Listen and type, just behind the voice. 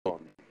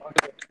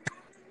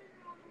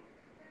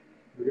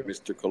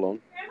Mr.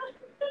 Colon.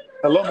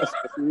 Hello,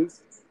 Mr.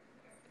 Hughes.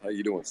 How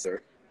you doing,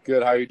 sir?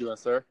 Good. How are you doing,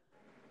 sir?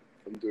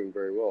 I'm doing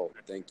very well.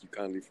 Thank you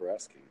kindly for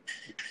asking.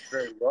 You're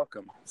very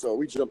welcome. So are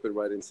we jumping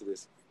right into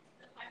this?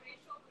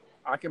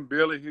 I can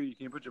barely hear you.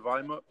 Can you put your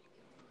volume up?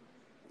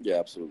 Yeah,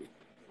 absolutely.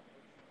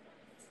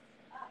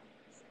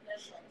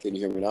 Can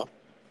you hear me now?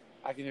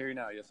 I can hear you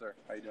now. Yes, sir.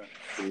 How you doing?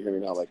 Can you hear me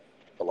now, like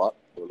a lot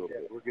or a little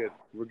bit? We're good.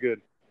 We're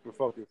good. We're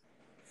focused.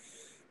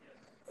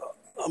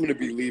 I'm going to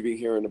be leaving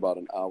here in about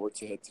an hour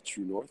to head to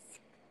True North.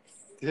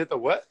 To hit the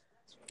what?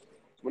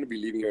 I'm going to be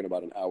leaving here in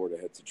about an hour to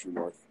head to True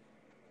North.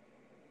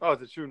 Oh,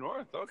 it's a True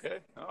North. Okay.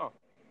 Oh,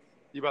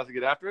 you about to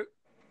get after it?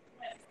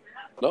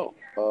 No.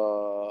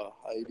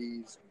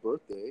 Heidi's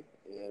birthday,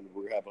 and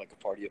we're having like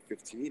a party at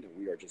 15, and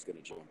we are just going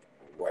to jump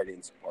right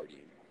into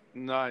partying.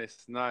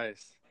 Nice.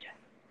 That's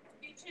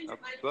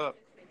what's up.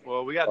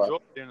 Well, we got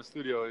Joel here in the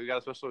studio. We got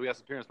a special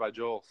guest appearance by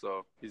Joel,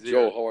 so he's here.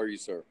 Joel, how are you,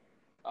 sir?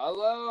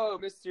 Hello,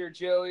 Mr.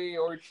 Joey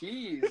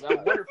Ortiz.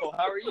 I'm wonderful.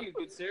 How are you,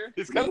 good sir?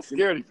 He's kind of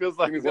scared. He feels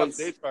like Give he's me on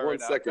stage right now. 1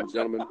 second,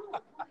 gentlemen.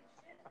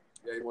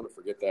 Yeah, you want to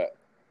forget that.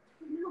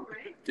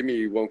 Give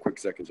me 1 quick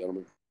second,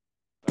 gentlemen.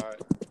 All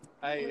right.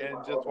 Hey, and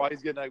just while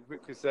he's getting that,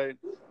 quickly say,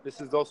 this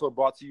is also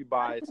brought to you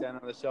by Stand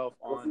on the Shelf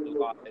on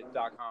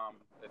July.com.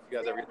 If you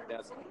guys ever get a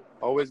chance,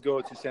 always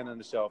go to Stand on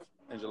the Shelf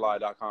and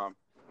July.com.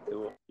 It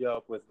will hook you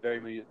up with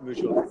very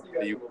mutual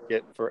that you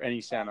get for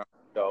any Stand on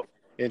the Shelf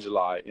in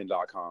July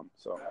in.com.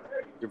 So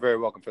you're very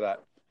welcome for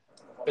that.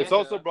 It's Santa.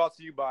 also brought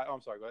to you by,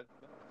 I'm sorry, go ahead.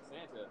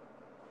 Santa.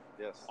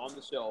 Yes. On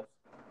the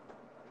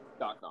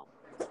shelf.com.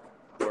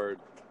 Word.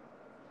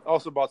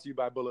 Also brought to you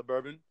by Bullet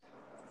Bourbon.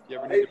 If you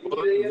ever need a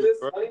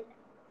bullet,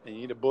 and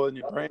you need a bullet in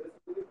your brain,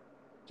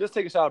 just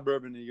take a shot of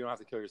bourbon and you don't have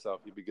to kill yourself.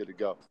 You'll be good to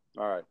go.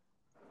 All right.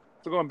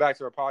 So going back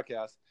to our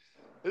podcast,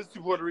 this is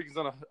two Puerto Ricans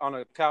on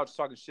a couch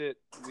talking shit.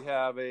 We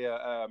have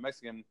a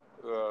Mexican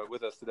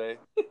with us today.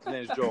 His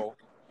name is Joel.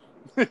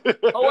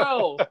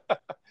 Joel.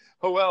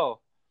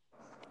 Joel.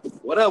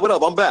 What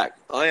up? I'm back.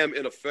 I am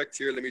in effect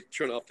here. Let me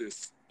turn off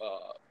this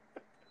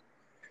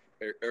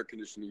air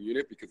conditioning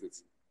unit because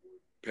it's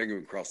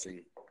penguin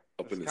crossing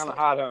up in this. It's kind of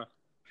hot, huh?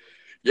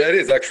 Yeah, it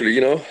is actually.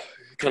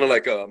 Kind of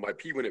like my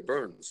pee when it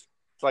burns.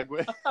 It's like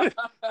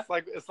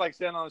it's like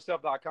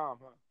standontheshelf.com,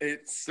 huh?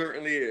 It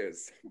certainly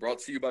is. Brought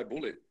to you by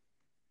Bullet.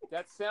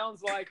 That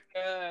sounds like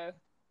an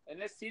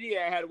STD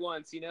I had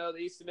once. They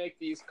used to make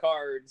these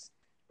cards.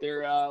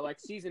 They're like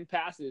season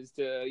passes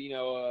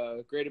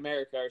to Great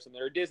America or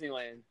something, or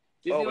Disneyland.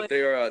 Oh, but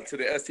they are to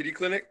the STD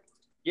clinic?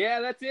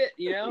 Yeah, that's it.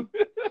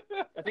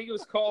 I think it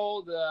was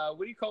called what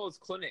do you call those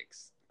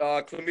clinics?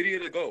 Chlamydia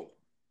to go.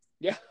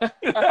 Yeah.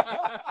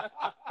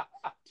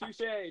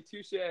 Touche.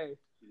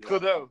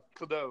 Clodo.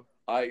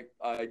 I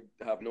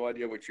have no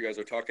idea what you guys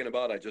are talking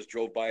about. I just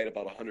drove by it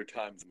about 100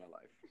 times in my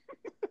life.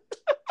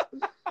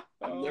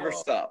 I've never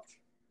stopped.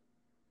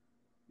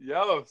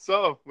 Yo,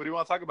 so what do you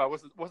want to talk about?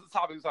 What's the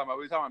topic we're talking about? Are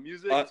we talking about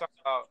music? Are we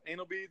talking about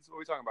anal beads? What are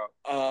we talking about?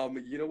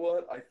 You know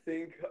what? I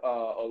think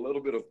a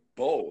little bit of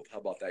both. How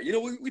about that?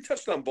 We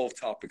touched on both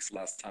topics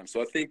last time,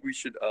 so I think we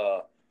should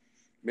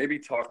maybe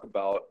talk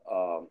about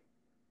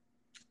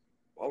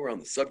while we're on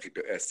the subject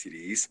of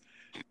STDs.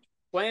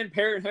 Planned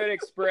Parenthood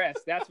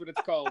Express. That's what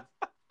it's called.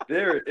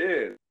 There it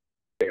is.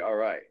 Okay, all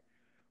right.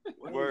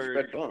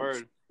 Word.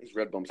 These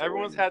red bumps.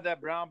 Everyone's had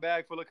that brown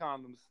bag full of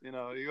condoms. You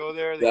go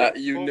there. That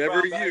you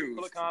never used.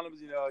 Full of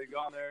condoms. You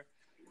go in there.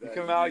 You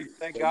come out. You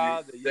thank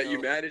God that you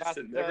managed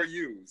to never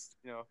use.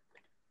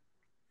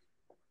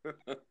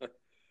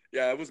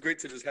 Yeah, it was great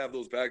to just have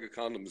those bag of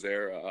condoms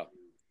there,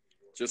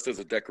 just as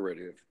a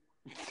decorative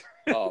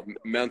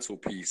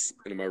mantelpiece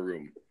in my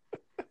room.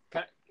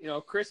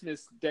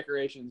 Christmas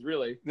decorations,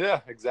 really.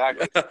 Yeah,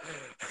 exactly.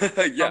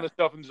 Yeah. On the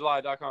shelf in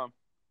July.com.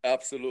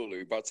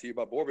 Absolutely. Brought to you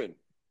by Bourbon.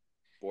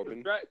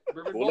 Bourbon. That's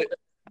right.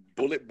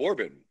 Bullet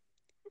Bourbon.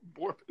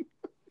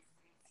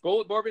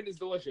 Bullet Bourbon is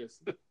delicious.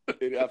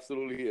 It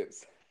absolutely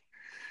is.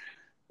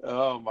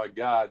 Oh my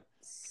God.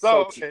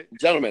 So okay.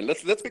 Gentlemen,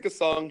 let's pick a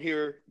song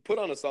here. Put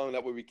on a song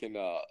that way we can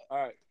all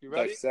right. You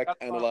ready? Dissect,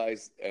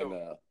 analyze, and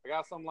I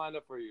got something lined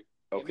up for you.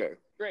 Okay.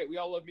 Great. We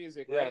all love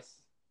music, yes. Right?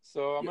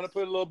 So I'm gonna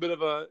put a little bit of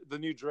the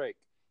new Drake.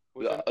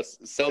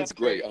 Sounds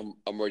great.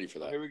 I'm ready for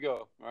that. Here we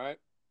go. All right.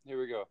 Here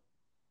we go.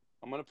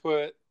 I'm gonna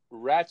put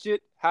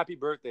Ratchet "Happy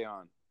Birthday"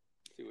 on.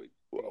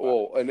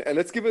 Well, and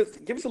let's give us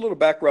a little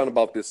background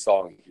about this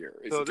song here.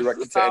 Is it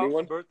directed to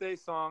anyone? Birthday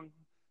song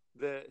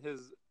that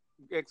his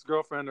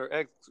ex-girlfriend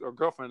or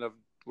girlfriend of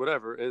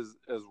whatever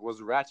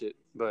was Ratchet,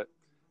 but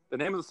the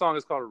name of the song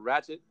is called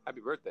Ratchet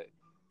 "Happy Birthday."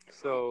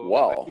 So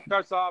wow. He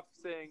starts off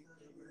saying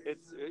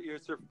it's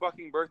your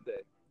fucking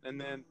birthday. And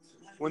then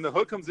when the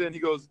hook comes in, he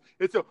goes,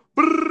 "It's a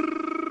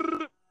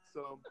brrrr."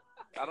 So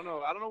I don't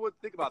know what to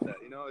think about that.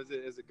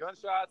 Is it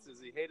gunshots? Does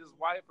he hate his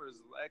wife or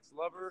his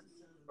ex-lover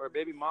or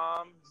baby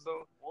mom?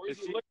 So or is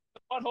he licking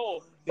the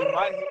butthole? He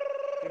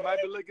might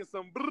be licking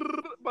some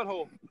brrrr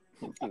butthole.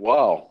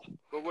 Wow.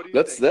 But what do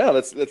you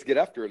think? Let's get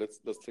after it.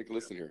 Let's take a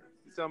listen here.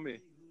 You tell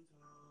me.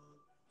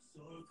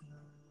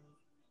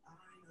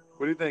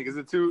 What do you think? Is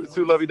it too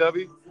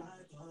lovey-dovey?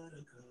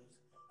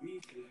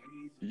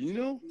 You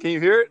know, Can you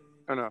hear it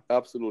or no?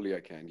 absolutely,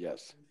 I can.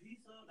 Yes.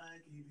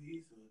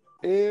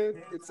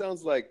 It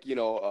sounds like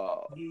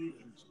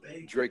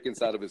Drake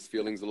inside of his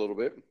feelings a little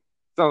bit.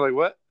 Sounds like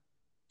what?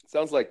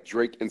 Sounds like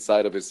Drake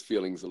inside of his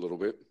feelings a little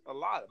bit. A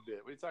lot of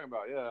it. What are you talking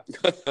about?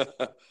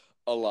 Yeah.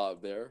 A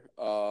lot there.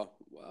 Wow,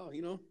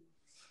 I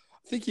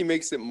think he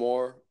makes it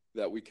more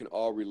that we can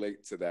all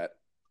relate to that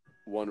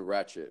one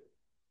Ratchet.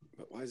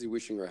 But why is he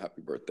wishing her a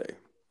happy birthday?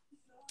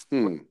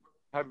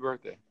 Happy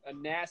birthday. A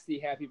nasty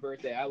happy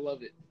birthday. I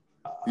love it.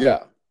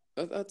 Yeah.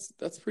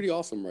 That's pretty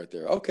awesome right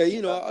there.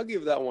 Okay, I'll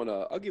give that one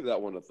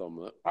a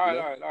thumb up. All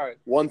right.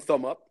 One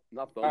thumb up,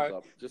 not thumbs right.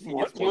 up. Just he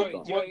gets one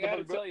thumb. Joey, I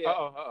gotta tell you,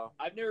 Uh-oh.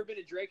 I've never been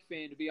a Drake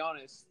fan, to be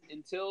honest,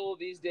 until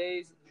these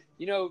days.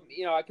 I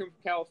come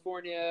from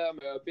California. I'm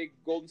a big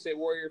Golden State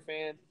Warrior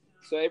fan.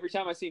 So every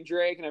time I've seen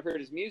Drake and I've heard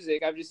his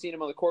music, I've just seen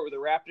him on the court with the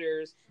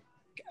Raptors.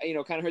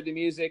 Kind of heard the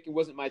music. It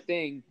wasn't my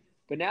thing.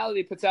 But now that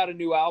he puts out a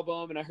new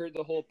album and I heard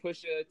the whole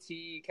Pusha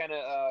T kind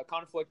of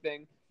conflict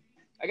thing,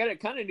 I got a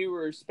kind of new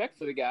respect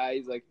for the guy.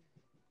 He's like,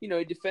 he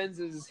defends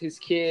his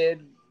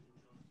kid.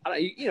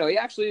 He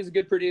actually is a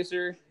good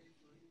producer.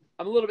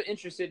 I'm a little bit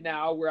interested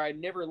now where I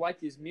never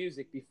liked his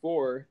music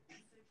before.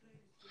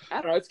 I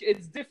don't know.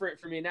 It's different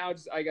for me now.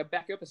 I got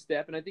back up a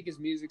step, and I think his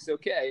music's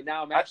okay.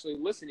 Now I'm actually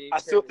listening. I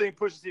still think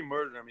Pusha T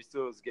murdered him. He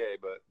still is gay,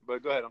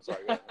 but go ahead. I'm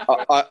sorry. Go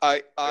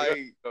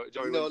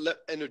ahead. Let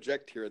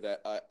interject here that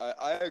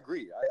I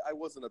agree. I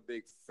wasn't a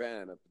big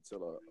fan up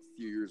until a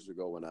few years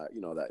ago when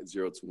that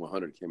 0 to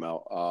 100 came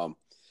out.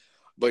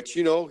 But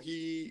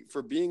he,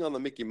 for being on the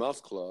Mickey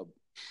Mouse Club,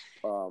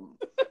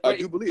 I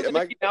do believe.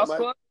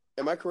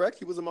 Am I correct?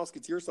 He was a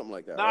Musketeer or something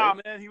like that. Nah,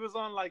 right? man, he was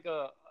on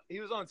he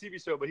was on a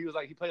TV show, but he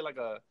played like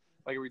a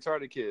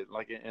retarded kid,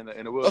 like in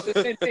the wheelchair. It's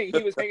the same thing.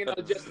 He was hanging out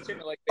with Justin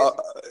Timberlake.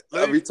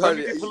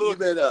 Retarded. You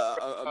meant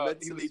a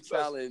mentally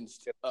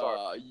challenged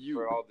youth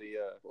for all the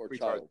or retarded.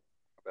 child.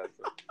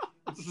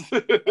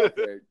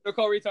 Okay. They'll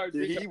call retards.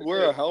 Did he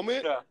wear a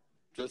helmet? Yeah.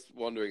 Just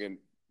wondering, and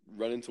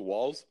run into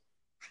walls.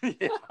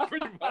 Yeah,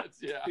 pretty much.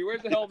 Yeah. He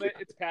wears a helmet.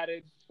 It's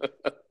padded.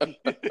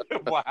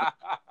 Wow.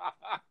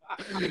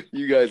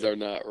 You guys are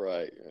not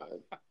right,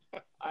 man.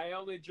 I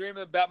only dream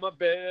about my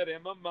bed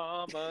and my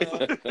mama. I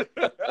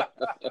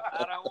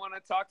don't want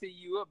to talk to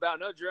you about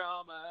no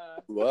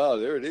drama. Wow,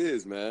 there it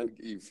is, man.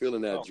 You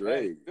feeling that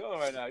Drake? Man, you feeling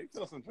right now? You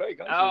feel some Drake?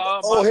 Hey,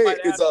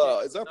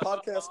 is our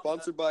podcast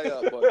sponsored by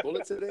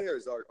Bullet today, or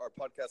is our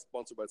podcast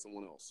sponsored by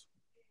someone else?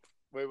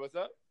 Wait, what's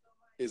up?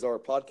 Is our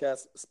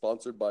podcast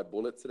sponsored by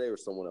Bullet today or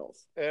someone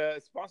else?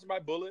 It's sponsored by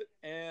Bullet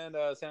and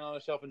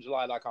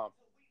SandOnTheShelfandJuly.com.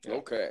 Yeah.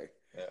 Okay.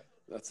 Yeah.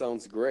 That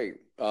sounds great.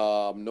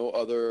 No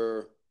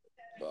other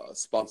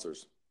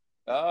sponsors.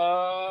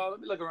 Let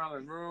me look around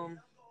the room.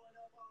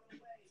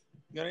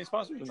 You got any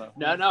sponsors or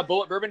no? No.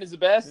 Bullet Bourbon is the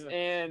best.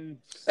 Yeah.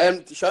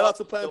 And shout out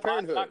to Planned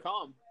Parenthood.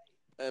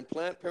 And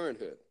Planned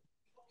Parenthood.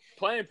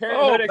 Planned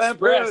Parenthood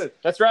Express.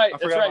 That's right.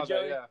 That's right,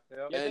 Joey. Yeah.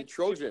 And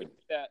Trojan.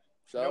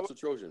 Shout out to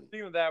Trojan.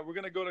 Speaking of that, we're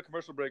going to go to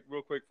commercial break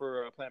real quick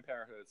for Planned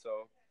Parenthood.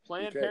 So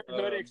Planned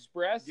Parenthood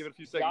Express. Give it a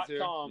few seconds here.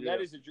 Yeah. That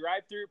is a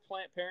drive-through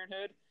Planned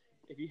Parenthood.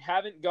 If you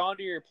haven't gone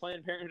to your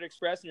Planned Parenthood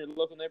Express in your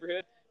local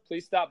neighborhood,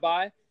 please stop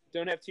by.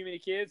 Don't have too many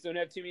kids. Don't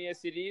have too many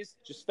STDs.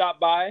 Just stop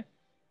by.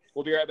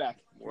 We'll be right back.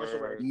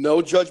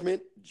 No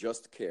judgment,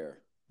 just care.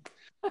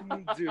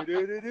 Planned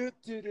Parenthood.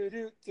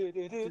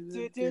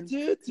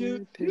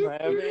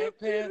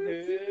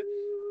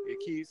 It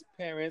keeps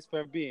parents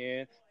from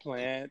being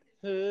Planned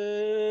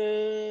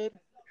Hood.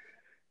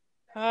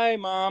 Hi,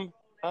 Mom.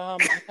 I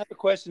have a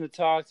question to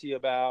talk to you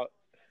about.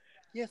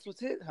 Yes,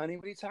 what's it, honey?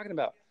 What are you talking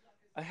about?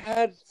 I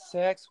had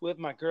sex with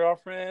my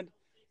girlfriend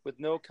with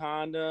no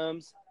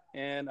condoms,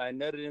 and I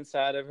nutted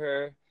inside of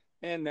her,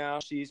 and now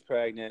she's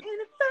pregnant.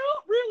 And it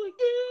felt really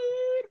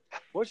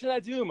good. What should I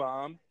do,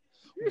 Mom?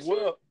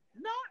 Not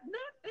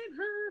nut in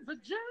her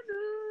vagina.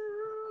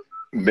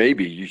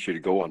 Maybe you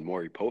should go on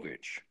Maury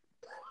Povich.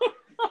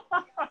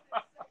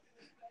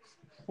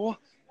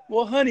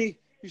 Well, honey,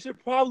 you should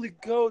probably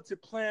go to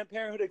Planned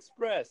Parenthood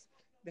Express.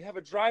 They have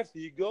a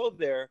drive-thru. You go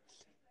there,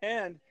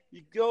 and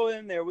you go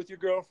in there with your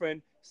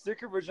girlfriend, stick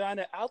her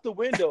vagina out the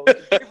window,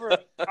 give her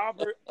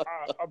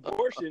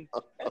abortion,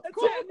 and that's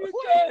it. You're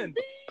done.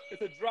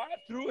 It's a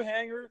drive-through,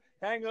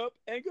 hang up,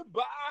 and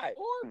goodbye.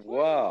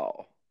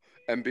 Wow.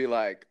 And be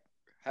like,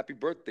 happy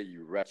birthday,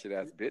 you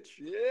ratchet-ass bitch.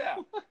 Yeah.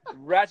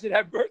 Ratchet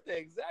happy birthday.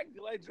 Exactly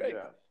like Drake.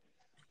 Yeah.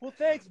 Well,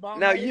 thanks, Mom.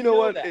 Now, you know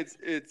what? It's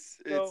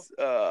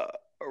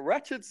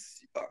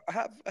ratchets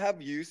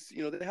have use.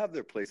 They have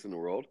their place in the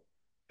world,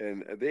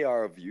 and they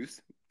are of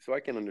use. So I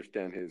can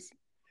understand his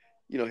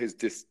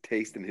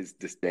distaste and his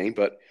disdain.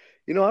 But,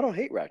 I don't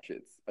hate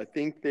ratchets. I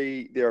think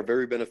they are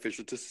very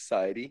beneficial to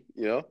society,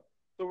 So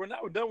we're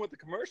done with the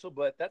commercial,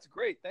 but that's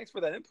great. Thanks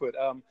for that input.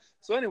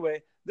 So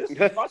anyway, this is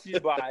brought to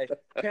you by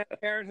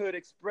Parenthood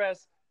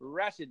Express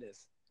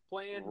Ratchetness.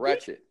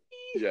 Ratchet.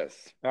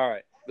 Yes. All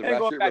right. The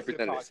ratchet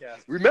representatives.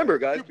 Remember,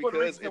 guys,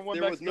 because if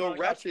there was no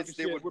ratchets,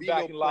 there would be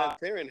no Planned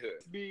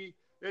Parenthood.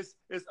 It's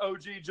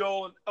OG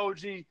Joel and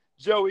OG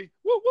Joey.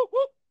 Whoop, whoop,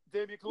 whoop.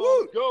 Damien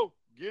Cologne, go.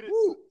 Get it.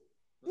 Woo.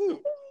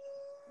 Woo.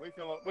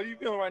 What are you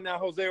feeling right now,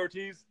 Jose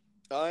Ortiz?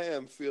 I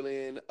am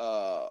feeling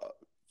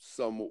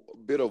some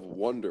bit of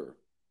wonder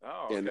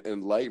and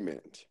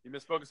enlightenment. You been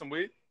smoking some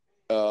weed?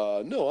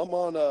 No, I'm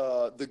on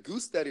the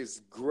goose that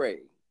is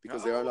gray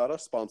because they are not a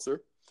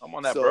sponsor. I'm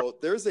on that, so bro.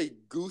 There's a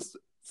goose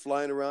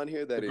flying around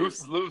here that the goose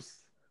is loose.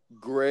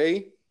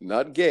 Gray,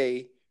 not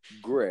gay,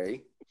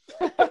 gray.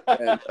 and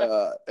I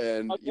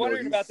was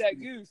wondering about that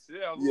goose.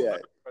 Yeah, I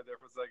was right there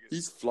for a second.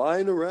 He's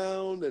flying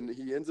around and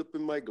he ends up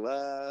in my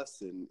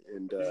glass and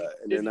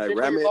then I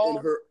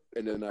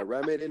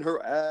ram it in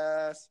her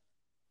ass.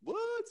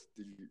 What?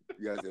 You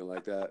guys didn't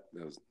like that?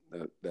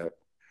 That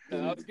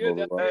was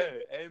good.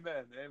 Hey,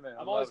 amen.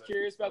 I'm always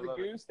curious about the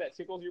goose that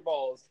tickles your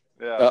balls.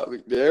 Yeah.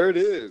 There it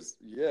is.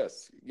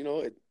 Yes.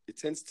 It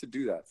tends to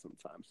do that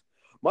sometimes.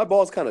 My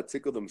balls kind of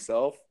tickle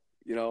themselves,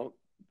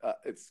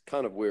 it's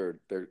kind of weird.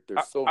 They're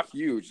so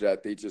huge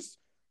that they just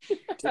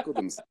tickle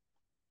themselves.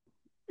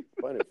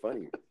 Find it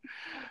funny.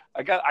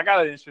 I got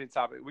an interesting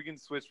topic. We can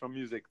switch from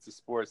music to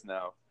sports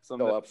now.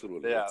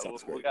 Absolutely. Yeah,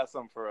 we got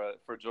something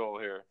for Joel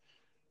here.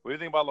 What do you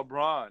think about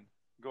LeBron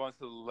going to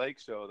the Lake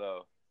Show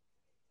though?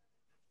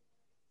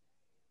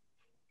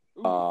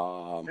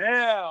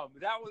 Damn,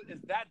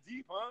 is that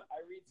deep, huh?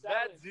 I read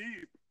silence. That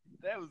deep.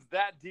 That was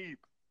that deep.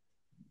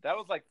 That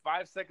was like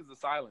 5 seconds of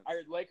silence. I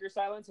heard Laker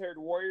silence, I heard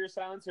Warrior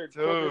silence, I heard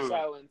Clipper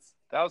silence.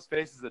 That was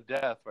faces of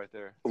death right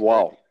there.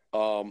 Wow.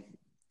 I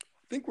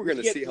think we're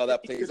gonna see how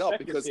that plays out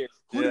because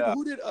who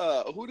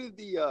did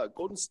the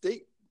Golden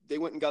State? They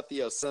went and got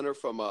the center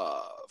from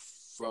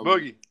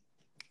Boogie.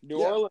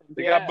 New Orleans.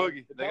 They got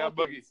Boogie. They got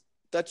Boogie.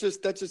 That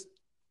just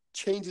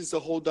changes the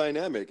whole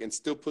dynamic and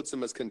still puts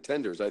them as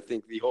contenders. I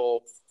think the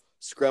whole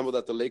scramble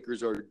that the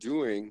Lakers are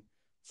doing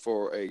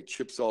for a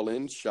chips all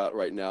in shot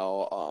right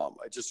now,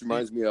 it just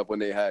reminds me of when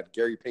they had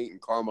Gary Payton,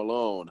 Karl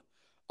Malone,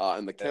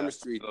 and the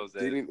chemistry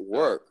didn't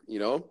work.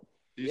 Do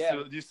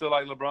you still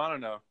like LeBron or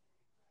no?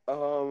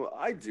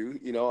 I do.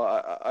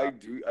 I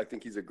do. I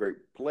think he's a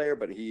great player,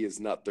 but he is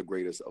not the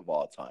greatest of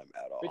all time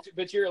at all.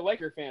 But you're a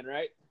Laker fan,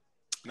 right?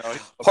 No,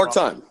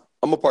 part-time.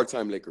 I'm a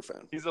part-time Laker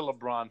fan. He's a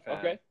LeBron fan.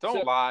 Okay.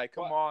 Don't lie.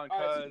 Come on,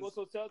 cuz. Right,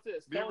 so tell us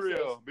this. Be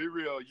real.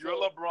 You're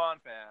a LeBron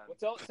fan. Well,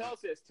 tell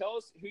us this. Tell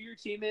us who your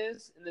team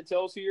is, and then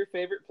tell us who your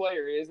favorite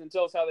player is, and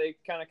tell us how they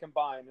kind of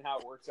combine and how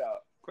it works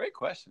out. Great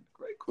question.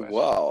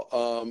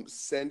 Wow.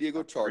 San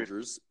Diego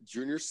Chargers,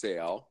 Junior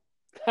Seau.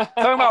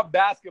 Talking about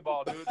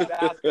basketball, dude.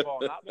 Basketball,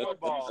 not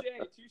football.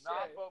 Touche.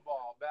 Not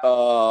football.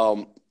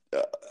 Basketball.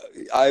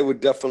 I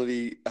would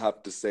definitely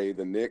have to say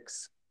the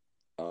Knicks,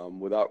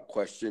 without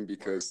question,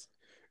 because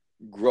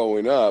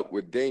growing up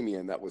with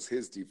Damian, that was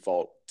his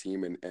default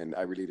team, and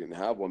I really didn't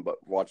have one, but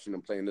watching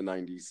them play in the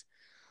 90s.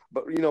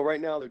 But, right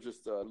now they're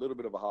just a little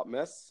bit of a hot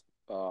mess.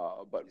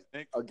 But,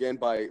 again,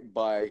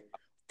 by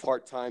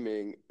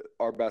part-timing,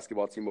 our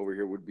basketball team over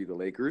here would be the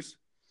Lakers.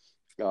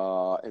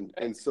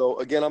 And so,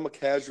 again, I'm a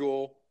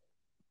casual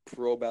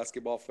pro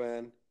basketball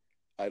fan.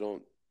 I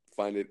don't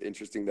find it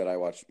interesting that I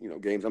watch,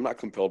 games. I'm not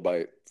compelled by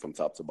it from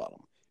top to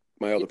bottom.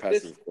 My other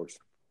passions, of course,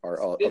 are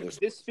other sports.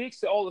 This speaks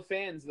to all the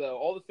fans, though.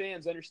 All the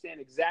fans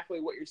understand exactly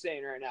what you're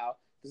saying right now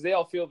because they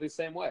all feel the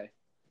same way.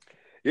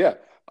 Yeah,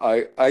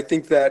 I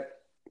think that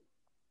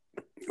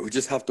we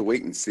just have to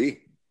wait and see.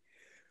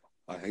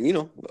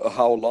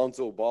 How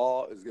Alonzo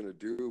Ball is going to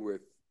do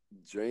with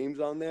James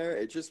on there.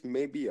 It just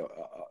may be a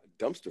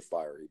dumpster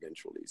fire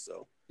eventually.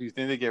 So, do you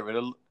think they get rid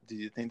of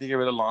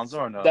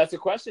Lonzo or no? That's a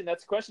question,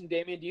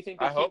 Damian. Do you think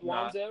they keep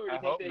Lonzo or do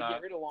you think they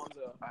get rid of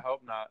Lonzo? I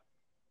hope not.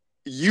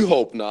 You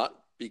hope not,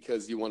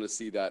 because you want to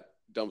see that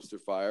dumpster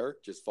fire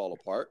just fall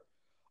apart.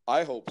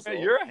 I hope so.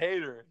 Hey, you're a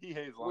hater. He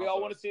hates Lonzo. We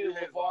all want to see the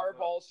LeVar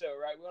Ball show,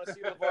 right? We want to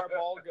see LeVar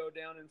Ball go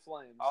down in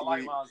flames. I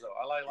like Lonzo.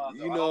 I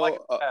don't like him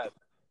bad,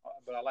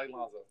 but I like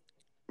Lonzo.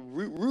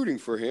 Rooting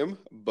for him,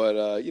 but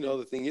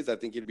the thing is, I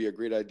think it'd be a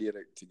great idea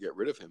to get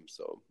rid of him.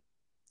 So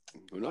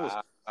who knows?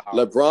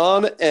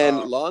 LeBron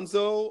and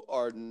Lonzo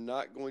are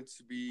not going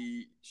to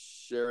be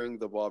sharing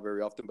the ball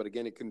very often, but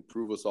again, it can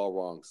prove us all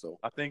wrong. So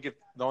I think if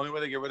the only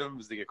way they get rid of him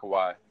is to get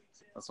Kawhi.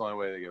 That's the only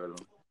way they get rid of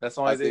him. That's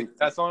the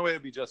only way to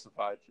be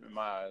justified in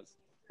my eyes.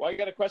 Well, I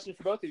got a question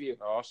for both of you.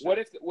 Oh, shit.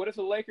 What if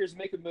the Lakers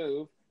make a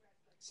move?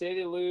 Say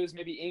they lose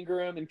maybe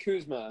Ingram and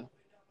Kuzma,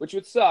 which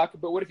would suck.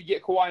 But what if you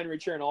get Kawhi in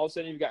return? All of a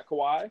sudden, you've got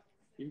Kawhi,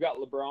 you've got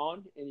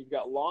LeBron, and you've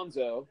got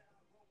Lonzo,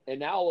 and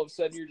now all of a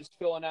sudden you're just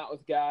filling out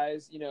with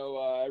guys,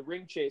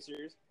 ring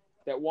chasers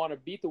that want to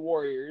beat the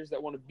Warriors,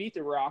 that want to beat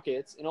the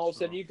Rockets, and all of a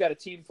sudden you've got a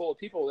team full of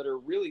people that are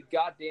really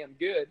goddamn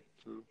good.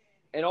 True.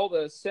 And all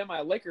the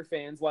semi-Laker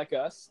fans like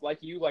us, like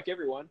you, like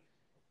everyone,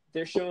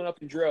 they're showing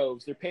up in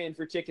droves. They're paying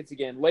for tickets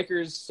again.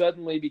 Lakers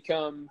suddenly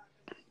become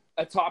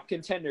a top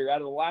contender. Out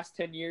of the last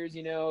 10 years,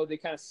 they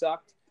kind of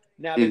sucked.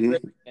 Now they're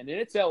great. And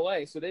it's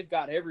LA, so they've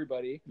got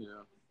everybody. Yeah.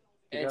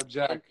 They got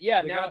Jack.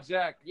 Yeah, they got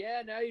Jack.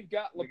 Yeah, now you've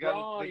got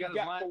LeBron. They got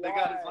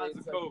Kawhi. his lines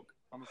of coke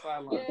on the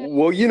sideline. Yeah.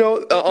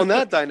 Well, on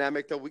that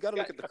dynamic, though, we got to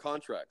look at the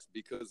contracts,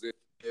 because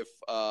if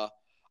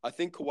I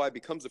think Kawhi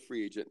becomes a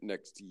free agent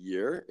next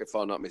year, if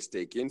I'm not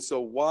mistaken. So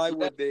why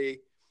would they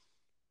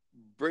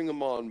bring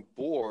him on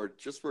board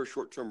just for a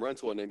short-term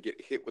rental and then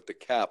get hit with the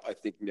cap, I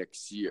think,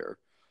 next year.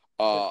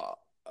 Well,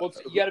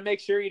 you got to make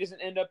sure he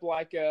doesn't end up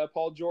like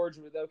Paul George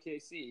with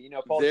OKC. You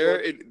know, Paul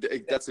George.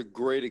 George. That's a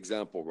great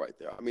example right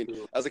there. I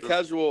mean, as a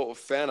casual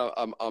fan,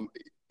 I'm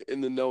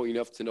in the know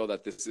enough to know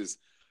that it's just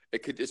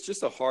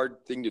a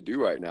hard thing to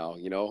do right now,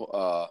 you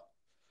know.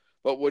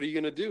 But what are you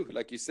gonna do?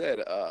 Like you said,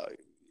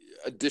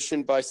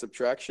 addition by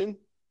subtraction.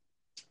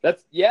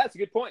 That's a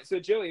good point. So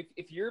Joey,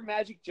 if you're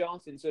Magic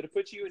Johnson, so to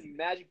put you in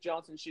Magic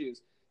Johnson's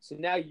shoes, so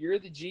now you're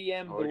the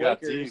GM of the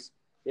Lakers.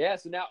 Yeah.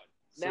 So now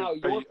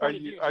are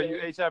you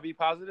HIV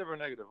positive or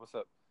negative? What's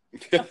up?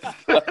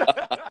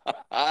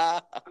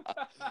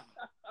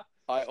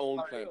 I own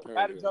Planned Parenthood.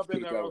 I had to jump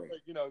in there real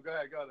quick. You know, go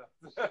ahead.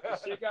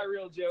 Shit got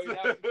real, Joey.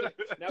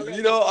 Now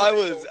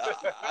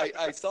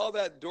I saw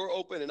that door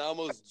open and I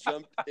almost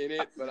jumped in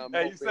it, but I'm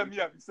hoping, you set me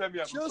up.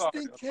 Just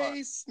in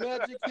case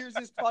Magic hears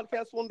this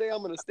podcast one day,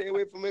 I'm going to stay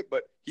away from it.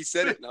 But he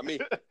said it, not me.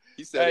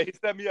 He said it.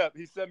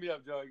 He set me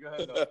up. Joey. Go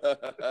ahead.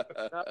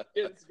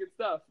 Yeah, this is good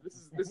stuff. This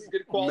is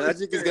good quality.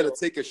 Magic is going to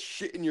take a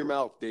shit in your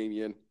mouth,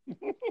 Damien.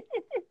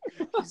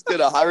 He's going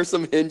to hire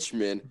some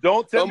henchmen.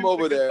 Don't come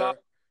over there.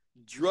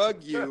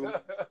 Drug you,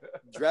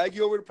 drag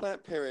you over to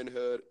Planned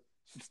Parenthood,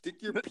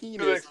 stick your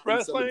penis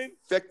in some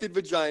infected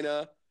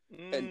vagina,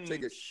 and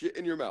take a shit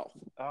in your mouth.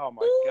 Oh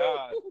my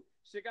God!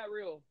 Shit got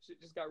real. Shit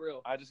just got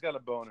real. I just got a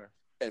boner.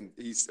 And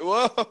he's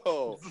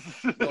whoa.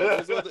 No,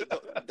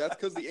 that's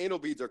because the anal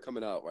beads are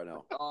coming out right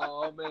now.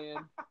 Oh man.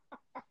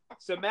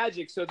 So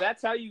Magic. So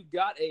that's how you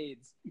got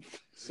AIDS.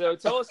 So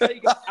tell us how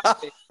you got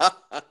AIDS.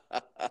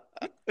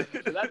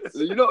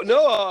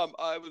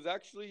 I was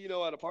actually,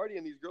 at a party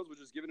and these girls were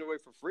just giving it away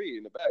for free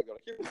in the bag. They're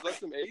like, here, would you like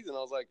some AIDS? And I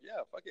was like,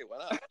 yeah, fuck it, why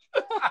not?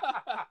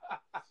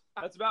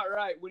 That's about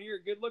right. When you're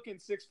a good-looking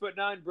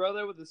 6'9"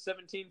 brother with a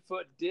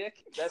 17-foot dick,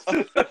 that's.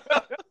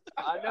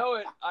 I know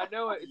it.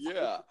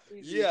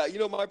 It's yeah.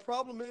 My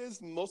problem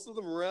is most of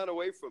them ran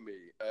away from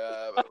me.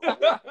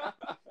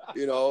 Not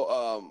your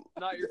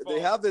fault. They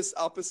have this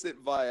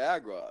opposite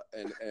Viagra,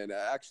 and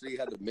I actually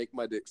had to make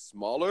my dick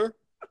smaller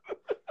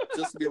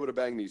just to be able to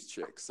bang these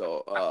chicks.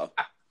 So,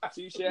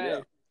 touche.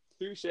 Yeah.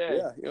 Touche.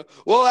 Yeah.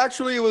 Well,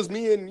 actually, it was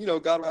me and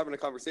God were having a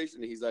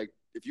conversation, and he's like,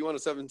 "If you want a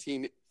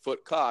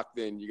 17-foot cock,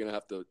 then you're gonna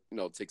have to,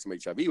 take some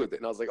HIV with it."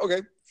 And I was like,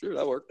 "Okay, sure,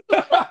 that worked."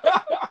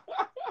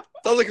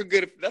 Sounds like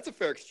that's a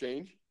fair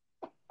exchange.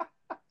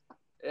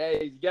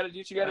 Hey, you gotta do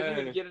what you gotta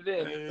do to get it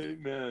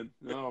in. Amen.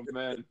 Oh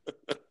man.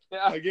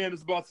 Yeah. Again,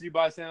 it's brought to you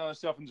by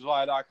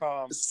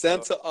SantaOnTheShelfInJuly.com.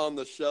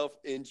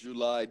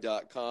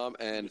 SantaOnTheShelfInJuly.com,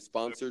 and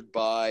sponsored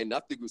by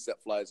not the goose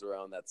that flies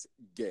around, that's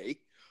gay,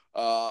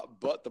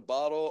 but the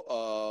bottle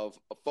of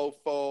a faux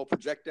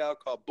projectile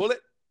called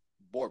Bullet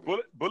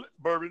Bourbon. Bullet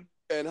Bourbon.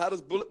 And how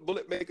does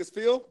Bullet make us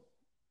feel?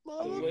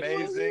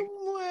 Amazing.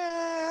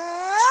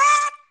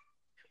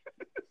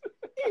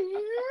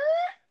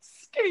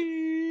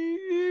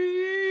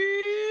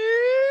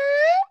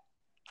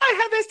 I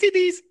have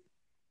STDs.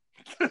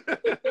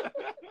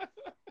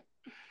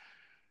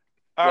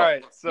 All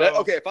right. So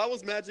okay, if I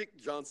was Magic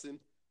Johnson,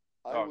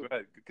 I would, go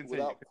ahead.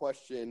 Continue. Without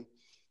question,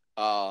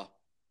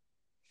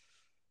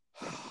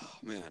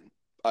 man,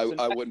 I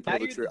wouldn't pull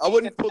the trigger. I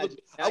wouldn't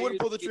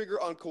pull the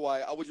trigger on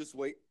Kawhi. I would just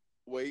wait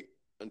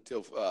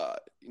until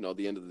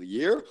the end of the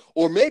year,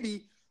 or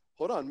maybe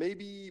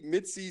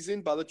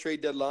mid-season by the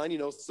trade deadline.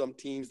 Some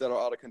teams that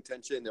are out of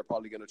contention, they're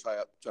probably going to try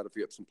to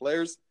free up some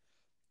players.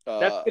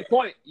 That's a good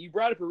point. You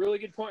brought up a really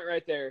good point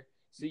right there.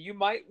 So you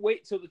might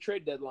wait till the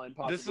trade deadline,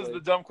 possibly. This is the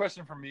dumb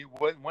question for me.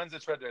 When's the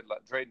trade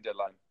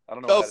deadline? I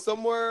don't know. Oh,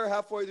 somewhere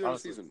halfway during the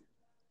season.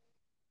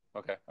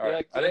 Okay. All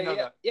right. I didn't know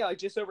that. Yeah, like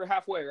just over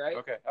halfway, right?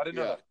 Okay. I didn't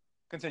know that.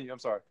 Continue. I'm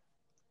sorry.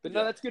 But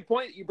no, that's a good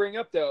point that you bring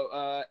up,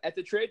 though. At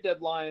the trade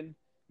deadline,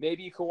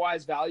 maybe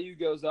Kawhi's value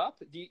goes up.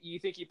 Do you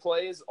think he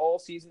plays all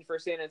season for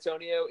San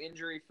Antonio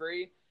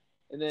injury-free,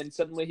 and then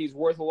suddenly he's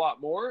worth a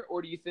lot more?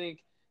 Or do you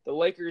think the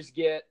Lakers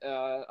get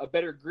a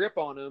better grip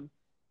on him,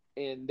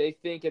 and they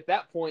think at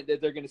that point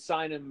that they're going to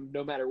sign him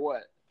no matter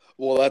what?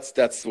 Well,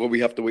 that's what we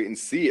have to wait and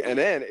see. And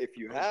then if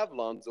you have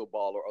Lonzo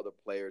Ball or other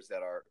players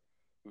that are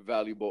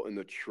valuable in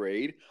the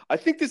trade, I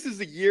think this is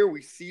the year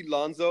we see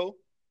Lonzo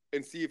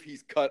and see if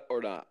he's cut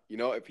or not.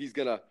 If he's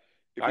gonna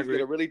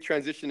really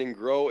transition and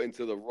grow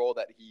into the role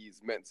that he's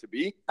meant to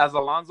be. As a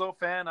Lonzo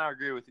fan, I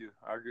agree with you.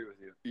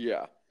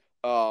 Yeah.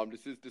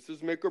 This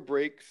is make or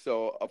break.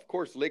 So of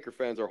course, Laker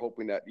fans are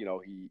hoping that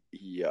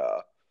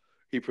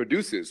he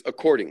produces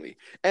accordingly.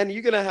 And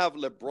you're gonna have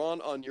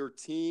LeBron on your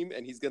team,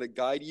 and he's gonna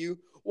guide you.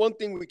 One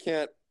thing we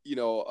can't,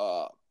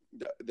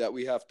 that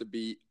we have to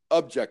be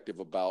objective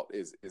about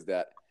is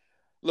that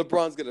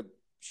LeBron's gonna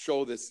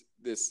show this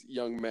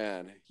young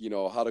man,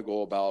 how to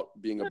go about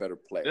being a better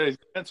player. Yeah, he's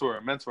mentor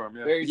him.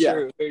 Yeah. Very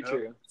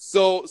true.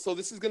 So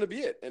this is gonna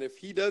be it. And if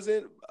he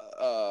doesn't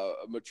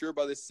mature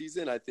by this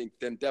season, I think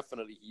then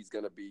definitely he's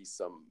gonna be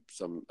some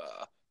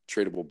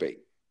tradable bait.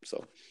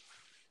 So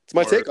it's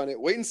my take on it.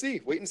 Wait and see.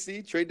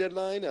 Trade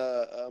deadline,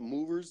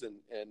 movers,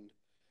 and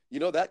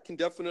that can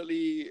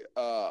definitely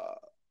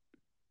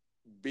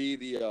be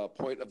the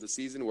point of the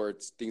season where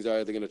things are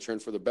either going to turn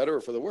for the better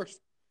or for the worse,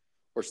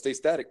 or stay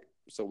static.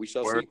 So we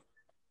shall see.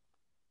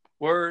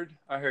 Word,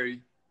 I hear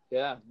you.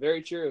 Yeah,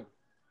 very true.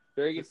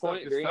 Very good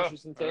point. Very stuff.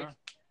 interesting take.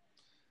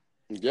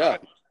 Yeah, right.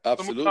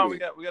 absolutely. So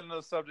we got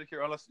another subject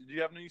here. Unless do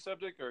you have a new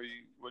subject, or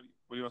what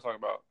do you want to talk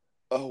about?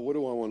 Oh, what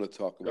do I want to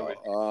talk about?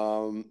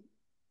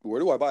 Where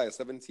do I buy a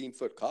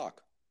 17-foot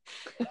cock?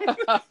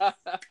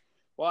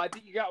 Well, I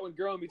think you got one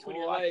growing between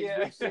your legs.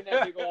 Yeah. We've seen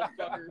that big old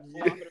fucker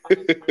flopping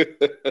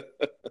around.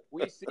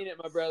 We've seen it,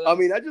 my brother. I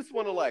mean, I just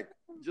want to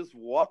just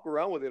walk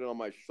around with it on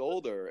my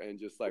shoulder and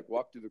just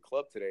walk through the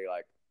club today.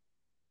 Like,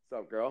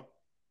 what's up, girl?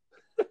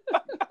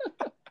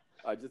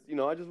 I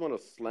just want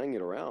to slang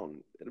it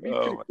around. It'll be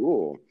pretty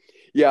cool.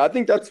 Yeah, I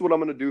think that's what I'm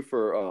gonna do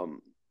for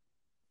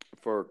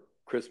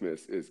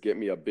Christmas is get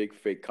me a big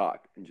fake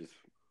cock and just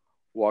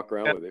walk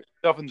around with it.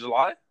 Stuff in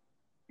July?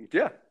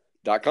 Yeah.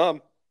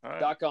 .com. All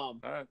right. .com.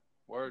 All right.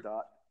 Word.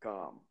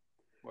 .com.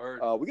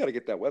 Word. We got to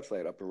get that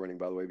website up and running,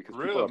 by the way, because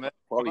Really, people are man?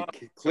 probably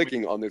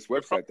clicking on this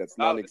website that's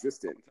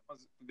non-existent.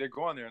 They're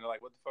going there and they're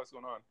like, "What the fuck's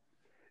going on?"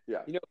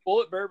 Yeah. You know,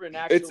 Bullet Bourbon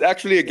It's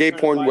actually a gay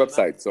porn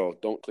website, so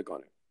don't click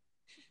on it.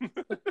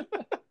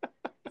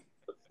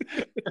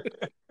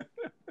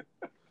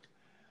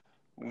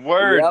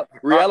 Word.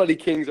 Reality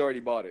Kings already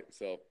bought it,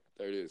 so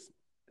there it is.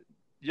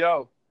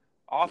 Yo,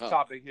 off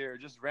topic here,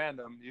 just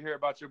random. You hear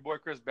about your boy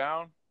Chris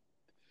Brown?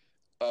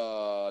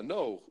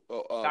 No.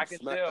 Back in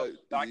jail.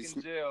 Back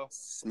in jail.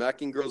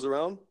 Smacking girls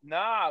around?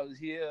 Nah,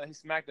 he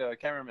smacked a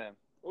cameraman.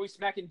 Oh, he's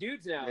smacking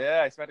dudes now.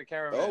 Yeah, he smacked a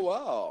cameraman. Oh,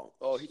 wow.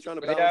 Oh, he's trying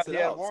to balance it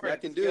out. Warrants.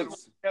 Smacking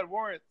dudes. He had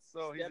warrants,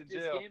 so he's in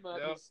jail. His game up.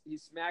 Yep.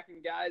 He's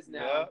smacking guys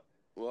now. Yep.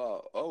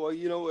 Wow. Oh, well,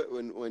 you know what?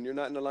 When you're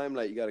not in the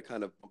limelight, you got to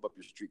kind of bump up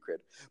your street cred.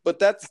 But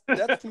that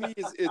to me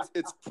is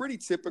it's pretty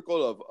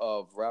typical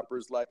of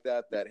rappers like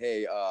that. That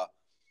hey,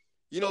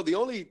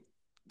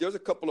 there's a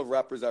couple of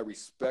rappers I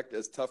respect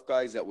as tough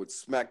guys that would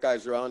smack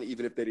guys around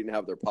even if they didn't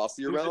have their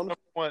posse around.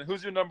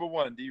 Who's your number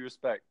one? Do you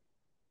respect?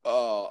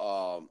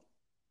 Charlie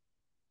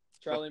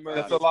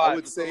Murphy. That's a lie. I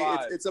would say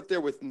it's up there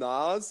with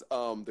Nas,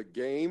 The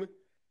Game.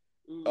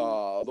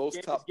 Those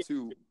top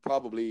two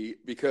probably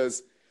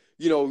because.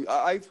 There's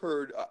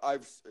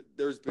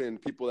been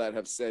people that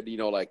have said,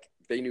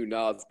 they knew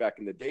Nas back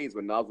in the days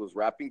when Nas was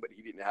rapping, but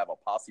he didn't have a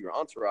posse or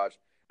entourage.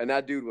 And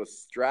that dude was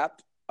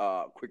strapped,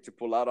 quick to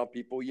pull out on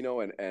people,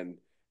 and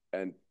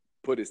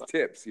put his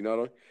tips,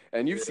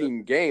 And you've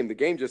seen Game. The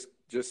Game just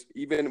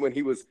even when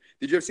he was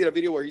 – did you ever see that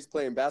video where he's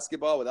playing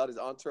basketball without his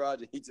entourage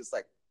and he just,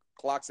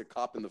 clocks a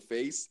cop in the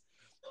face?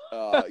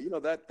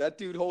 That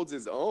dude holds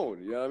his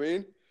own. You know what I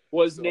mean?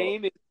 His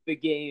name is The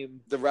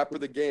Game. The rapper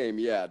The Game,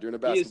 yeah, during a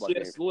basketball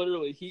game.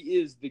 Literally, he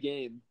is The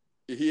Game.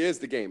 He is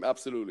The Game,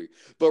 absolutely.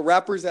 But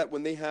rappers that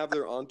when they have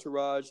their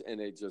entourage and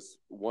they just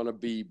want to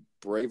be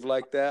brave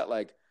like that,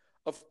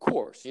 of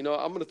course, I'm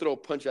going to throw a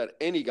punch at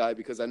any guy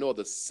because I know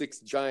the 6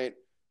 giant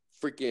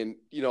freaking,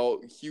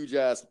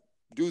 huge-ass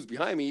dudes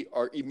behind me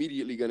are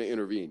immediately going to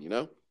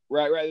intervene,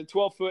 Right. The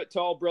 12-foot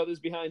tall brothers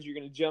behind you are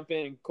going to jump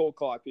in and cold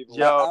clock people.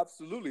 Yeah,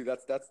 absolutely.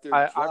 That's their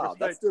job.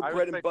 That's their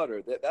bread and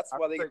butter. That's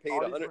why they get paid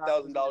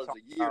 $100,000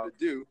 a year to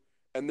do,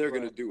 and they're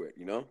going to do it,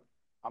 I'm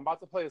about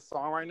to play a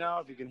song right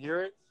now, if you can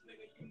hear it.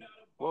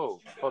 Whoa,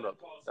 hold up.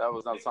 That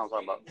was not the song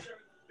I'm talking about.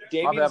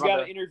 Damien's got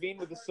to intervene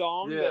with the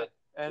song. Yeah,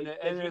 and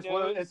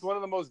it's one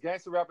of the most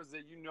gangster rappers that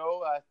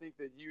I think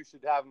that you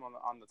should have him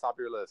on the top of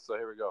your list. So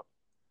here we go.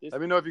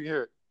 Let me know if you can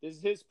hear it. This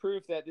is his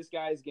proof that this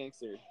guy is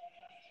gangster.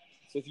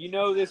 So if you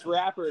know this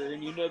rapper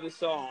and you know this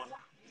song,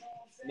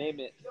 name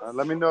it.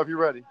 Let me know if you're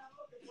ready.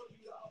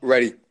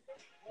 Ready.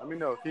 Let me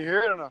know. Can you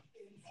hear it or not?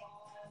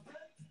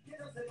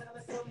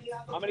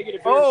 I'm gonna get a.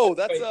 Oh,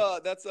 that's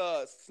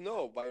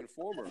Snow by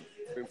Informer.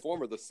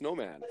 Informer, the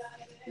Snowman.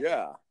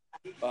 Yeah.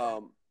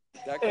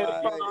 That guy is.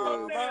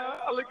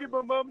 I'll lick your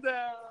bum bum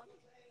down.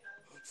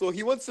 So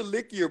he wants to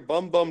lick your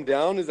bum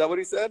down. Is that what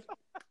he said?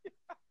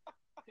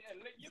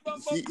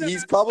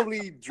 He's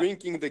probably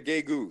drinking the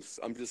gay goose.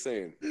 I'm just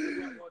saying.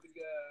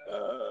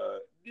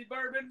 The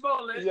bourbon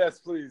bullet. Yes,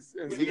 please.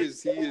 He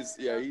is.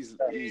 Yeah, he's.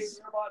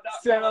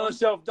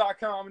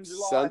 SantaOnTheShelf.com in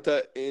July.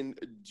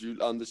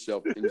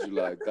 SantaOnTheShelf in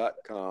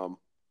July.com.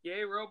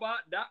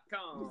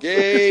 GayRobot.com.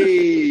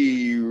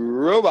 Gay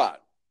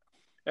robot.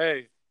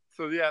 Hey,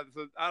 so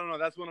I don't know.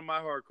 That's one of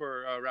my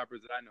hardcore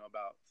rappers that I know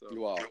about. So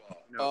wow.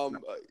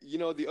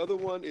 The other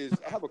one is.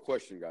 I have a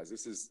question, guys.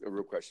 This is a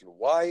real question.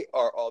 Why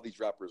are all these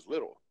rappers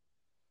little?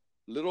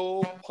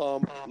 Little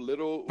Pump,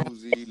 Little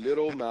Uzi,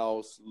 Little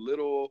Mouse,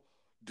 Little.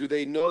 Do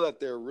they know that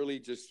they're really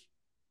just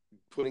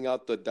putting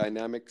out the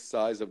dynamic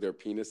size of their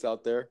penis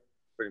out there?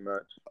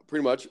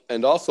 Pretty much.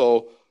 And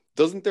also,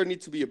 doesn't there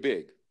need to be a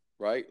big,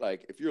 right?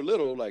 If you're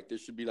little, there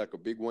should be a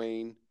Big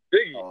Wayne,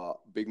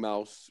 Big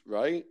Mouse,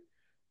 right?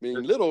 I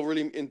mean, little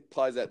really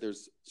implies that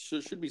there's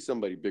should be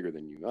somebody bigger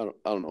than you.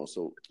 I don't know.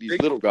 So these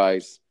little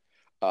guys,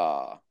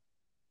 go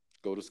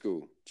to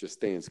school. Just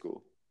stay in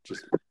school.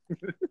 Just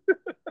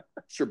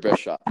it's your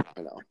best shot.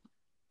 I know.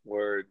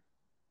 Word.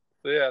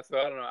 So I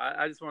don't know.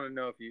 I just want to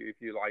know if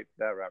you like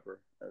that rapper.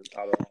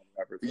 Out of all the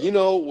rappers.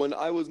 When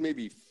I was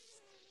maybe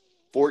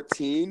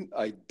 14,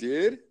 I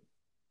did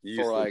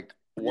for like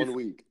 1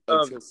 week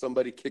until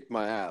somebody kicked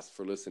my ass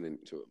for listening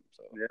to him.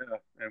 So yeah,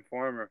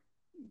 Informer.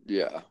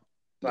 Yeah.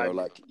 They're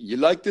like, you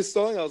like this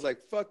song? I was like,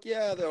 fuck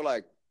yeah. They're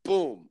like,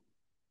 boom,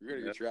 you're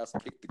gonna get your ass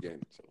kicked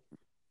again. So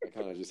I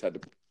kind of just had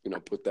to,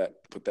 put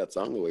that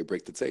song away,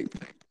 break the tape.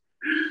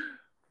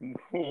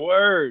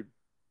 Word.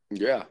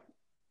 Yeah.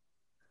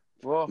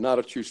 Well, not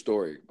a true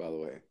story, by the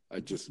way. I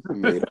just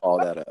made all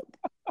that up.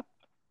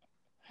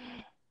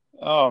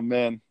 Oh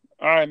man.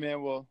 All right,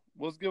 man. Well,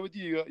 what's good with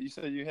you? You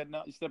said you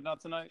stepping out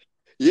tonight?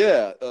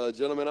 Yeah,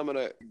 gentlemen, I'm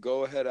gonna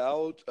go head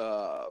out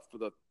for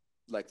the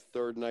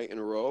third night in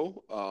a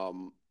row.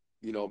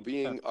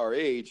 Being our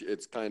age,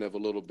 it's kind of a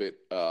little bit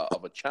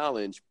of a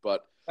challenge,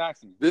 but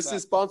this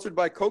is sponsored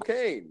by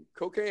cocaine.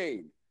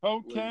 Cocaine.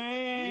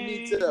 Cocaine. You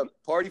need to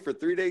party for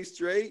 3 days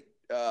straight.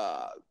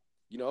 Call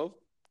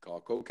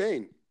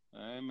cocaine.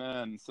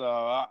 Amen. So,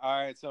 all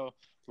right. So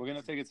we're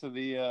gonna take it to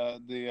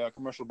the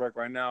commercial break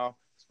right now.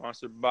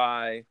 Sponsored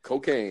by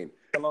cocaine.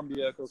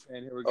 Columbia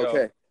Cocaine. Here we go.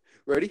 Okay,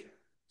 ready?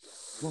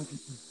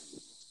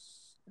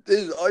 This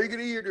is all you're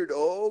gonna hear, dude.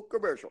 Oh,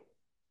 commercial.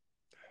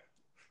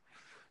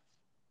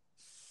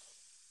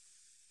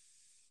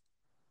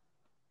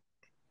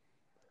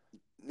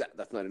 Nah,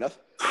 that's not enough.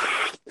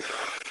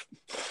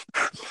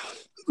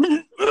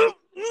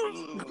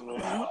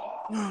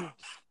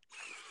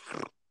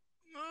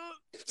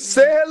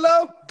 Say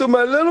hello to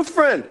my little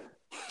friend.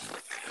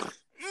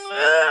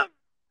 I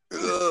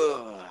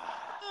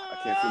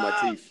can't feel my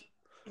teeth.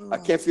 I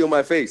can't feel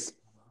my face.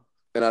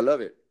 And I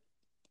love it.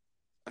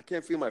 I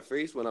can't feel my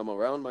face when I'm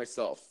around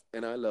myself.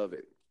 And I love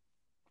it.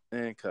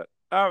 And cut.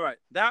 All right.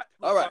 That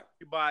was all right. Brought to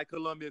you by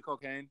Columbia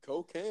Cocaine.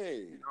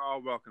 Cocaine. You're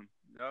all welcome.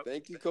 Yep.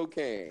 Thank you,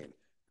 Cocaine.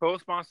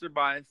 Co-sponsored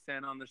by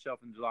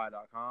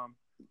StandOnTheShelfInJuly.com.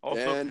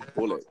 Also and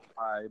Bullet.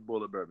 By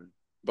Bullet Bourbon.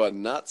 But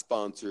not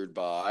sponsored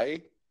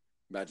by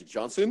Magic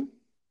Johnson.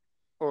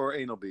 Or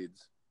Anal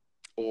Beads.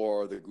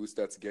 Or the Goose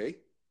That's Gay.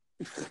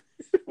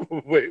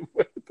 Wait,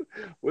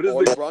 what is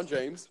or LeBron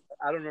James.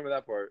 I don't remember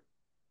that part.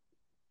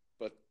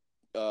 But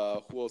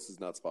who else is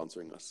not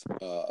sponsoring us?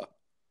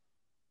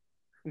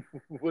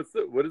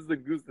 What is the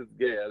Goose That's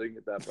Gay? I didn't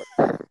get that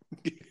part.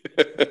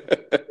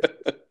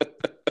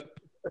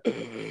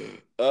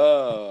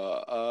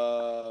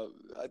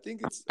 I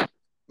think it's.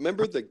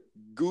 Remember the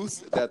goose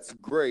that's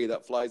gray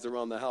that flies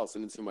around the house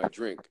and into my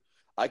drink?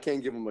 I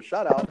can't give them a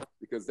shout out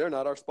because they're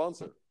not our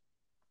sponsor.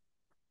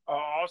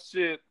 Oh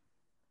shit!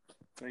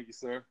 Thank you,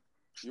 sir.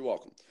 You're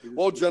welcome.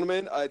 Well,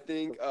 gentlemen, I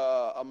think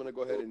I'm going to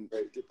go ahead and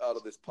get out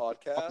of this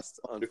podcast.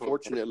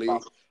 Unfortunately,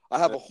 I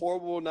have a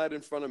horrible night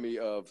in front of me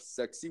of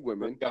sexy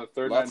women,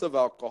 lots of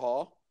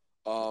alcohol,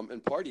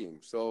 and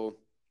partying. So,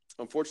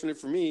 unfortunately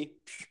for me,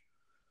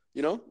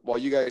 while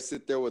you guys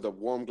sit there with a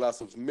warm glass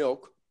of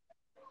milk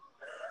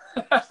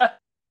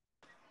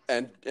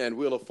and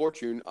Wheel of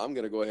Fortune, I'm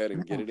going to go ahead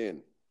and get it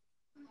in.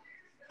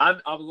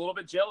 I'm a little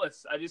bit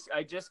jealous.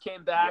 I just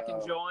came back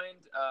and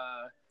joined.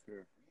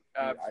 Sure.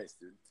 Ice,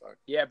 dude. Sorry.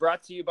 Yeah,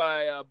 brought to you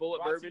by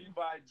Bullet Bourbon. Brought to you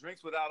by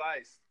Drinks Without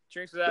Ice.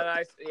 Drinks Without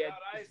Ice. Yeah.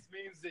 Without ice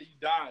means that you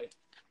die.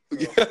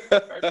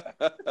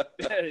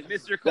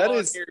 Mr.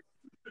 Cologne here.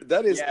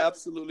 That is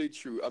absolutely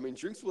true. I mean,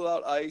 Drinks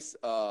Without Ice.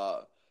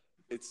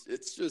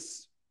 It's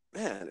just,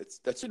 man,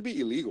 that should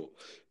be illegal.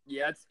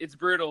 Yeah, it's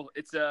brutal.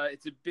 It's a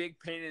big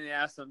pain in the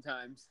ass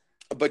sometimes.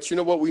 But you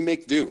know what? We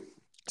make do.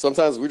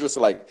 Sometimes we're just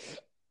like,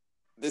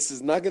 this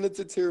is not going to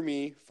deter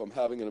me from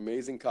having an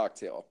amazing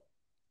cocktail.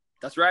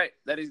 That's right.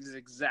 That is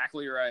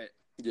exactly right.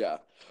 Yeah.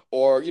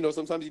 Or,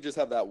 sometimes you just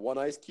have that one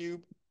ice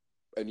cube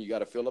and you got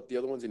to fill up the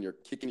other ones and you're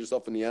kicking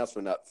yourself in the ass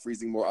for not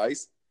freezing more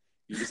ice.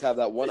 You just have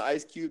that one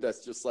ice cube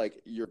that's just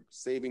like your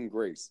saving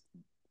grace.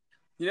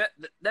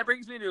 That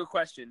brings me to a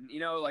question.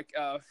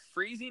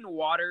 Freezing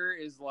water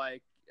is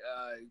like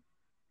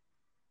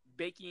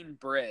baking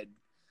bread.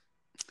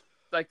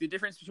 Like the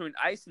difference between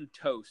ice and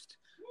toast.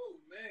 Oh,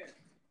 man.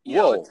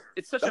 Whoa.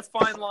 It's such a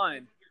fine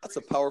line. That's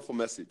a powerful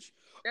message.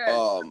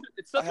 Yeah,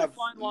 it's such a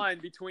fine line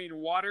between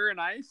water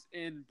and ice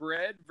and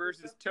bread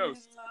versus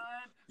toast.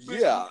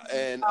 Yeah,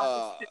 and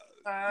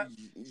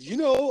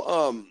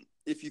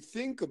if you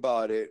think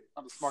about it,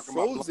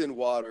 frozen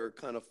water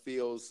kind of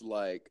feels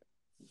like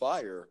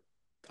fire.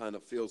 Kind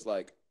of feels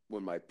like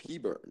when my pee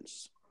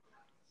burns.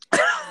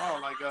 Oh,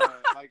 like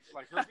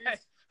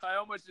herpes. I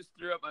almost just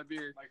threw up my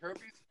beer. Like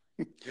herpes.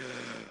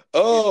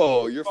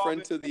 Oh, your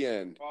friend to the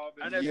end.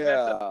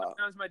 Yeah.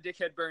 Sometimes my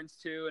dickhead burns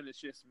too, and it's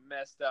just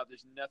messed up.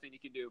 There's nothing you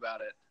can do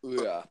about it.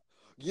 Yeah.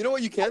 You know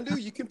what you can do?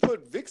 You can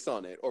put Vicks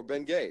on it or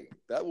Bengay.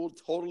 That will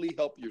totally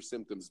help your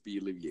symptoms be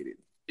alleviated.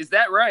 Is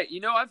that right?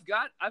 I've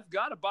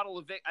got a bottle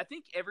of Vicks. I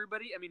think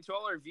everybody, to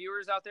all our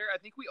viewers out there, I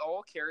think we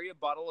all carry a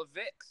bottle of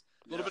Vicks.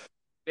 A little bit of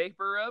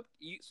vapor rub.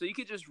 So you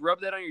could just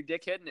rub that on your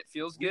dickhead and it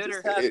feels good.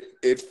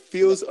 It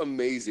feels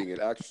amazing. It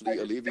actually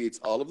alleviates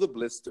all of the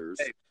blisters.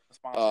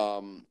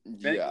 And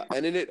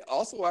then it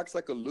also acts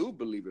like a lube,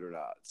 believe it or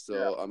not.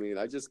 So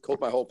I just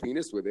coat my whole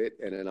penis with it,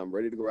 and then I'm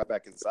ready to go right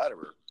back inside of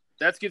her.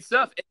 That's good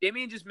stuff.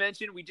 Damien just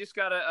mentioned we just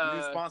got a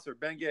new sponsor,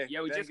 Ben Gay.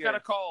 Yeah, we Ben just Gay. got a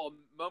call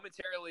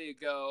momentarily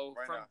ago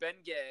Right from now. Ben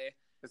Gay.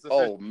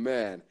 Oh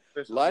man,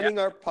 Official. lining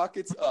our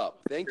pockets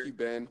up. Thank you,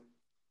 Ben.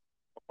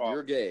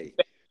 You're gay.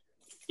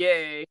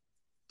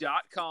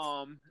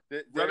 Gay.com.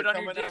 Rub it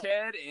on your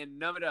dickhead and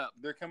numb it up.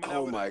 They're coming out.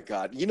 Oh my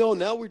God! You know,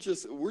 now we're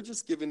just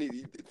giving it.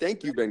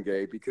 Thank you, Ben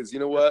Gay, because you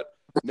know what?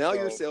 Now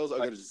your sales are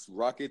gonna just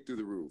rocket through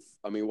the roof.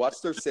 I mean,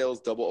 watch their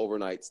sales double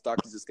overnight.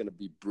 Stock is just gonna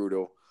be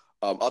brutal.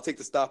 I'll take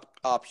the stock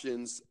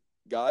options,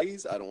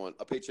 guys. I don't want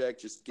a paycheck.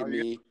 Just give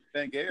me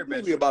Ben Gay or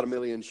maybe about 1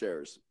 million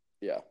shares.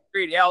 Yeah.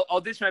 Great. Yeah,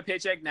 I'll ditch my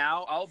paycheck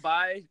now. I'll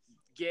buy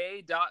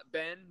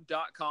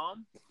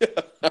gay.ben.com.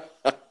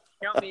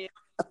 Count me in.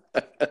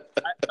 I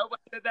hope I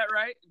said that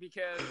right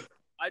because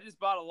I just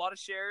bought a lot of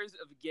shares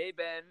of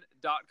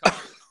gayben.com.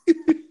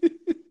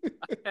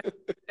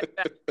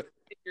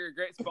 You're a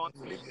great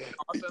sponsor.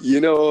 Awesome. You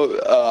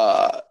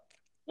know,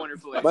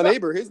 wonderfully. My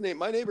neighbor, his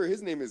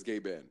name is Gay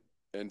Ben.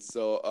 And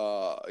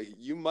so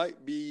you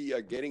might be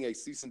getting a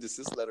cease and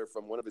desist letter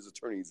from one of his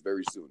attorneys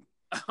very soon.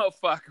 Oh,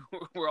 fuck.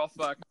 We're all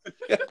fucked.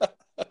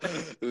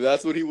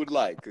 That's what he would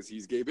like because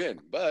he's Gay Ben.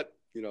 But,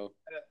 you know,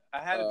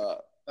 I've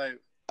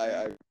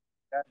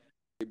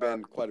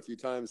been quite a few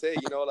times. Hey,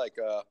 you know, like,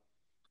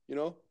 you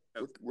know,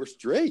 we're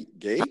straight.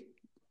 Gay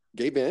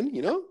Ben,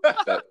 you know?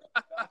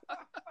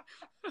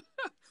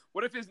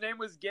 What if his name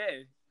was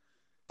Gay?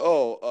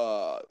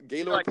 Oh,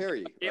 Gaylord like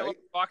Perry, Gaylord right?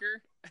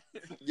 Walker.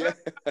 Yeah.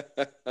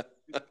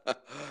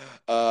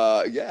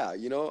 Yeah,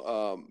 you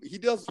know, he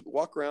does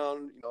walk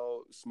around, you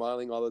know,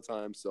 smiling all the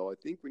time. So I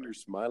think when you're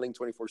smiling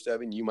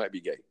 24/7, you might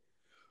be gay.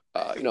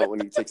 You know, when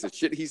he takes a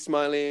shit, he's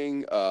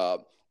smiling.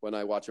 When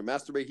I watch him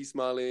masturbate, he's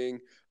smiling.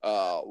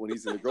 When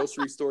he's in the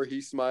grocery store,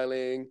 he's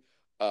smiling.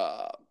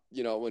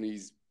 You know,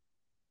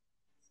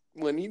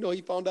 when you know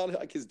he found out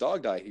like his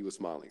dog died, he was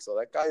smiling. So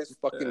that guy is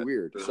fucking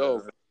weird.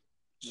 So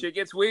shit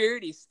gets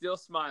weird, he's still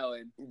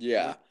smiling.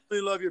 Yeah. If you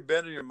really love your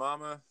Ben and your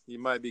mama, you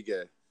might be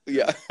gay.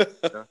 Yeah.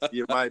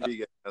 You might be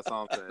gay. That's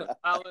all I'm saying.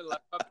 I only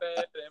love my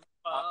bed and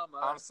mama.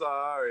 I'm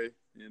sorry.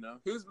 You know.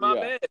 Who's my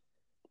bed?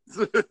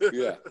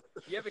 Yeah.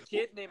 You have a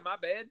kid named My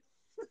Bed?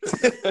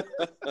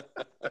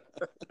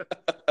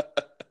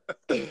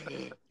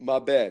 My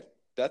bad.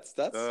 That's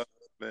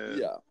man.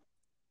 Yeah.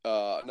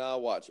 Now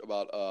watch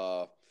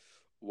about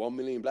 1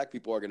 million black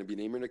people are going to be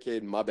naming their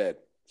kid My Bad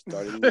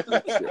starting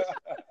next year.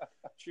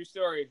 True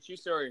story.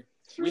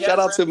 Shout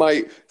out to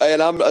my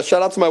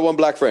one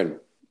black friend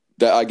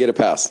that I get a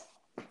pass.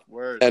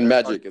 Word. And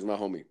Magic is my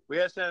homie. We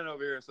had Shannon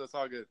over here, so it's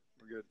all good.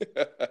 We're good.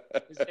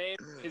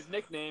 His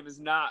nickname is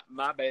not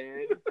My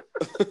Bad.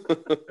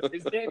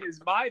 His name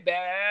is My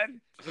Bad.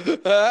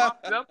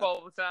 Pops up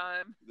all the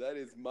time. That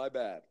is My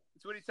Bad.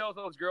 That's what he tells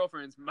all his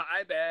girlfriends.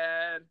 My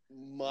bad.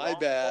 My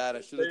bad.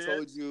 I should have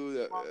told you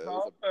that there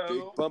was a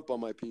big bump on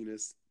my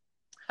penis.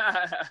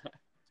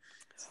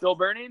 Still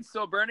burning?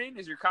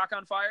 Is your cock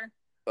on fire?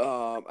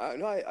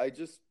 I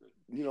just,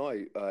 you know,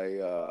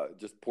 I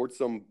just poured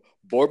some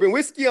bourbon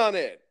whiskey on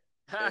it.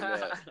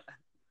 And,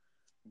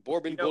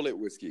 bourbon bullet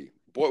whiskey.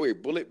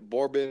 Bullet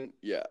bourbon.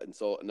 Yeah. And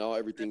so now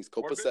everything's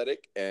copacetic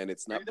and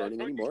it's not burning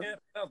anymore.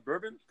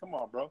 Bourbon? Come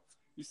on, bro.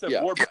 You said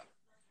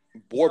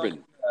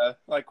bourbon.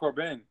 Like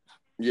Corbin.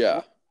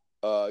 Yeah.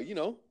 You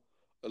know,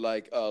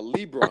 like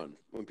LeBron.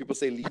 When people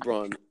say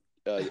LeBron,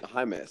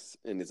 James,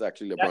 and it's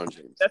actually LeBron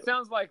James. That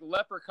sounds like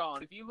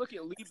Leprechaun. If you look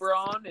at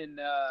LeBron and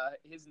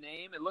his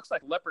name, it looks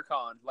like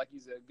Leprechaun, like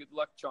he's a good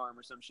luck charm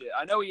or some shit.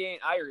 I know he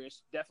ain't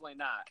Irish, definitely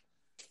not.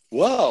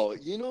 Well,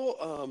 you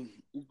know,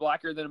 he's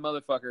blacker than a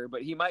motherfucker,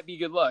 but he might be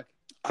good luck.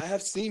 I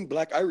have seen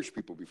black Irish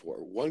people before.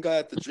 One guy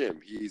at the gym,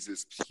 he's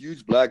this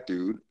huge black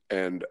dude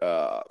and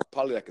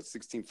probably like a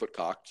 16-foot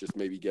cock, just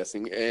maybe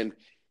guessing. And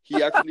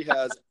he actually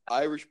has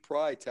Irish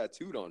pride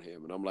tattooed on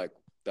him. And I'm like,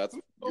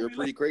 you're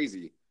pretty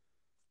crazy.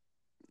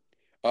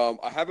 I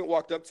haven't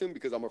walked up to him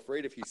because I'm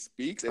afraid if he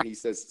speaks and he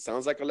says,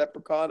 sounds like a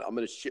leprechaun, I'm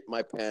going to shit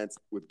my pants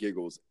with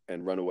giggles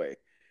and run away.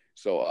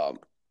 So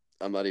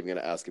I'm not even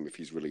going to ask him if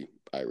he's really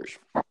Irish.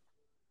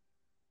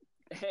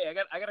 Hey,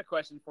 I got a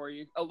question for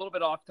you. A little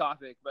bit off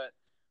topic, but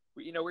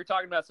we were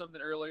talking about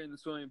something earlier in the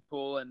swimming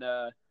pool, and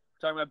we're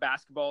talking about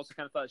basketball. So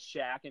kind of thought of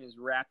Shaq and his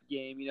rap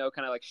game,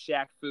 kind of like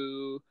Shaq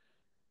Fu.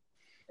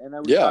 And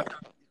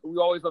we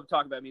always love to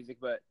talk about music,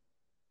 but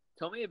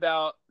tell me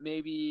about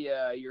maybe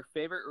your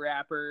favorite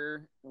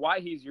rapper, why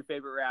he's your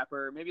favorite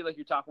rapper, maybe like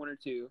your top one or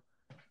two,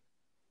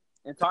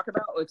 and talk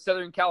about like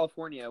Southern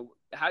California,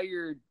 how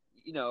your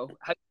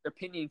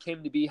opinion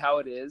came to be how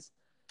it is,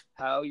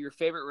 how your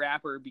favorite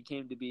rapper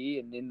became to be,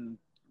 and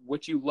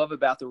what you love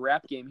about the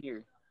rap game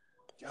here.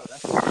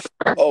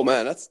 Oh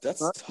man, that's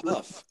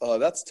tough.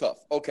 That's tough.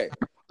 Okay,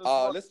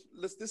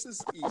 this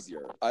is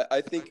easier. I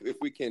think if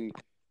we can,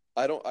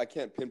 I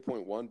can't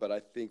pinpoint one, but I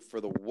think for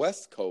the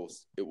West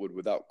Coast, it would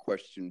without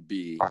question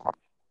be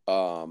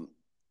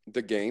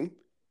The Game,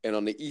 and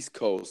on the East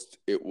Coast,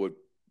 it would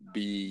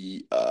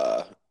be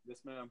yes,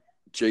 ma'am.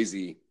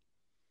 Jay-Z.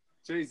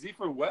 Jay-Z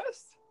for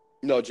West?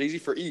 No, Jay-Z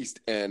for East,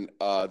 and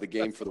The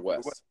Game for the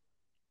West.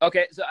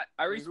 Okay, so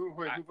Who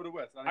for the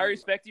West? I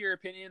respect your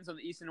opinions on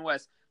the East and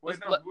West. Wait,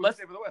 no, who did you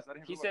say for the West? I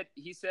didn't hear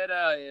He said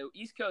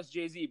East Coast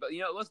Jay-Z, but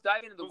let's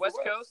dive into the West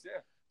Coast.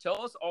 Yeah.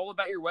 Tell us all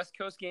about your West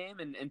Coast game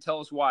and tell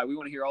us why. We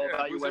want to hear all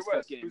about your West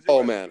Coast game.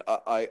 Oh man,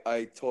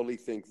 I totally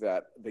think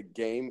that the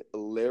game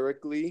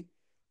lyrically,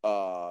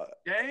 the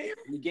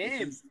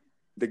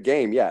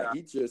game, yeah.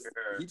 He just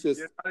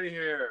get out of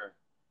here.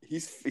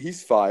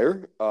 He's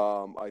fire.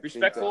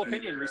 Respectful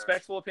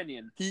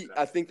opinion.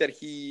 I think that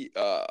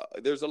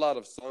there's a lot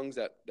of songs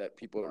that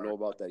people don't know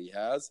about that he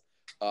has,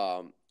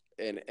 and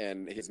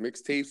his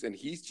mixtapes, and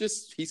he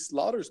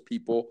slaughters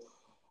people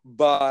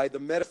by the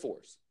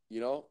metaphors.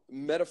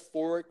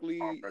 Metaphorically,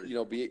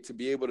 to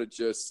be able to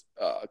just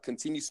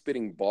continue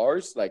spitting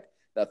bars like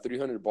that,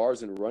 300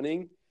 bars and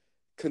running,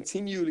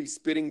 continually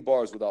spitting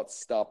bars without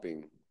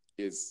stopping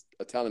is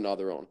a talent on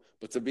their own.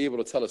 But to be able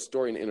to tell a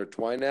story and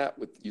intertwine that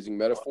with using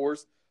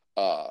metaphors,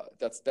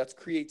 that's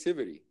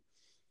creativity.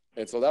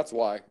 And so that's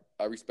why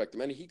I respect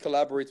him. And he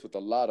collaborates with a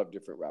lot of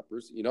different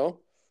rappers,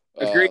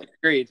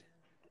 Agreed.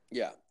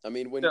 Yeah. I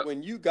mean,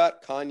 when you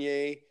got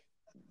Kanye,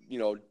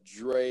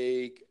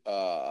 Drake,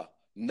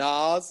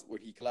 Nas,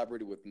 when he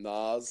collaborated with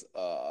Nas,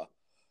 the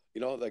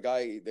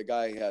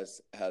guy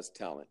has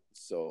talent.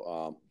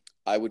 So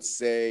I would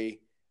say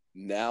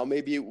now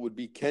maybe it would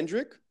be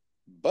Kendrick,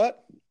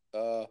 but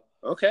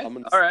okay. I'm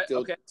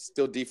gonna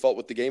still default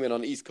with the game. And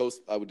on the East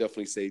Coast, I would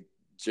definitely say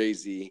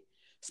Jay-Z,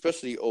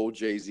 especially old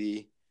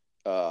Jay-Z.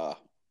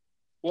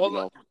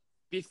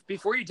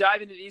 Before you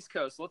dive into the East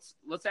Coast,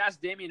 let's ask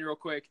Damien real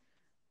quick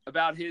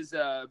about his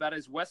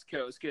West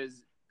Coast,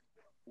 because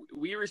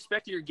we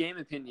respect your game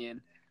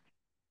opinion.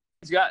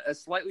 He's got a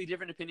slightly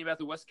different opinion about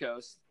the West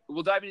Coast.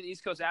 We'll dive into the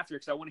East Coast after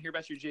because I want to hear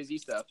about your Jay-Z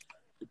stuff.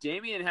 But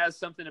Damien has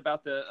something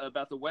about the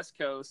West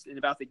Coast and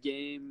about the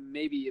game,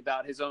 maybe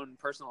about his own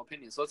personal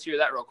opinion. So let's hear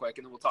that real quick,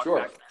 and then we'll talk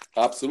back.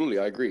 Absolutely,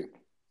 I agree.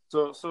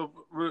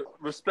 So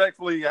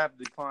respectfully, I have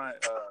to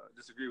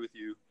disagree with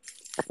you.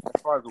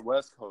 As far as the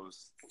West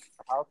Coast,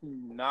 how can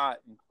you not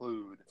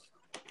include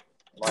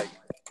like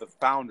the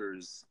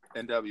founders,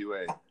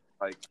 NWA?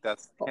 Like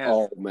that's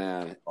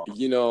man,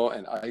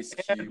 and Ice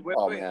Cube.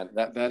 Man,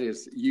 that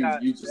is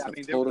you just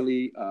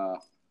totally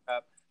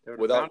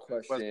without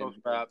question.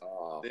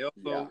 They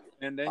also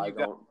and then you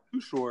got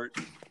Too Short.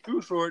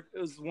 Too Short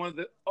is one of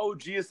the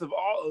OGs of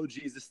all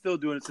OGs. Is still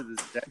doing it to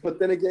this day. But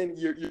then again,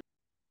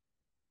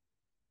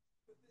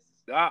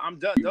 I'm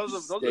done. Those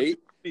are that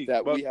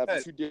we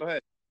have two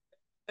different.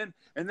 And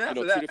then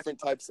two different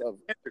types of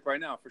Kendrick right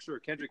now for sure.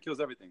 Kendrick kills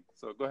everything.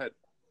 So go ahead.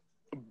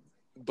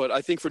 But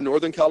I think for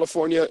Northern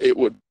California, it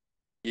would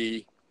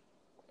be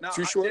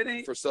Too Short.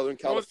 For Southern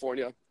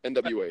California,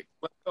 NWA.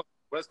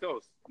 West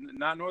Coast.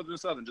 Not Northern or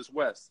Southern, just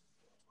West.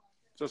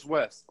 Just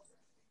West.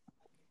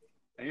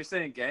 And you're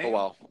saying gang?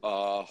 Oh,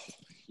 wow.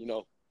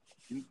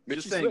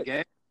 You're saying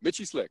gang?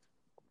 Mitchie Slick.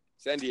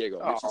 San Diego.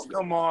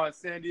 Come on.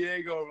 San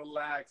Diego.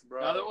 Relax,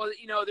 bro.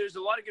 There's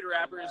a lot of good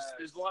rappers.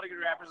 There's a lot of good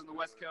rappers on the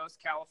West Coast,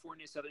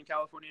 California, Southern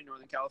California,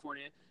 Northern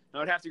California. I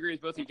would have to agree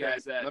with both of you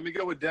guys. Let me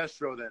go with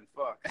Destro then.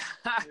 Fuck.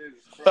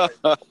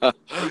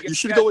 You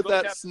should go with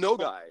that Snow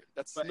guy.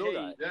 That's Snow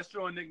guy.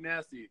 Destro and Nick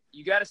Nasty.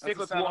 You got to stick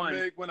with one. I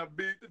make when I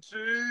beat the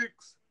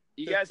chicks.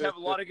 You guys have a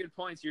lot of good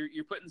points.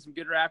 You're putting some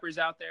good rappers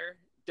out there.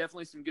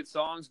 Definitely some good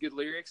songs, good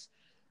lyrics.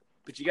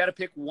 But you got to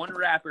pick one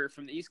rapper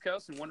from the East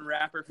Coast and one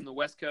rapper from the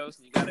West Coast,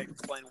 and you got to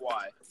explain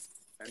why.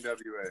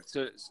 NWA.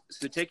 So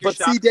take your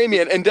shot. But see,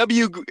 Damien,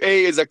 NWA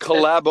is a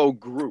collabo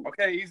group.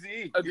 Okay,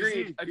 easy.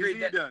 Agreed.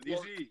 Easy done.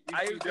 Easy.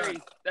 I agree.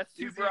 That's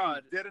too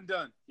broad. Dead and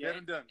done. Yeah,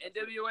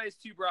 NWA is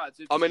too broad.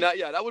 So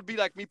that would be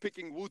like me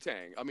picking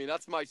Wu-Tang. I mean,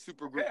 that's my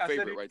super group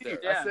favorite right there.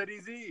 Yeah. I said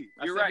easy.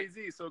 You're right.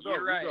 Easy. So go.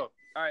 You're right. Go.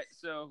 All right.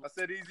 So I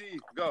said easy.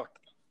 Go.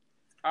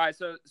 All right,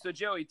 so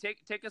Joey, take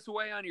us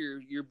away on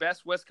your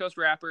best West Coast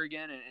rapper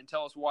again, and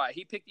tell us why.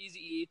 He picked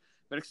Eazy-E,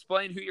 but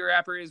explain who your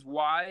rapper is,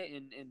 why,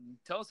 and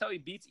tell us how he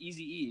beats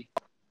Eazy-E.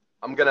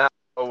 I'm going to have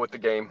to go with the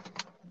game.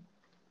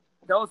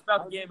 Tell us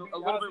about the game a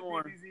little bit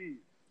more.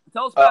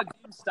 Tell us about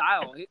game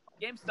style.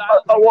 Game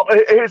style.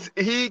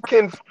 He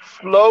can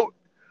float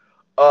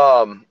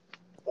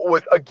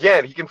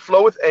he can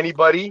flow with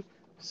anybody,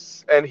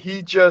 and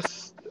he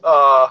just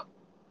I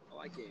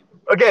like game.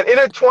 Again,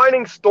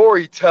 intertwining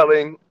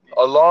storytelling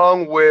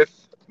along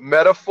with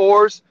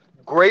metaphors,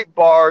 great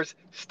bars,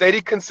 steady,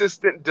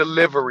 consistent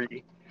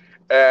delivery,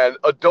 and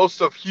a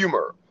dose of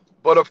humor.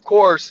 But of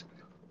course,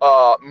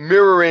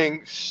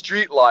 mirroring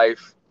street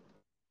life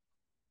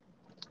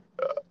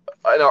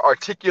and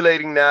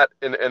articulating that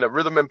in a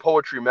rhythm and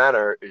poetry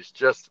manner is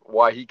just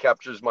why he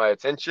captures my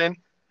attention.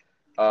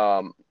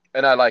 And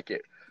I like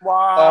it.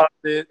 Wow.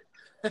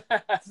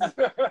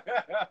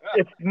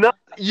 It's not,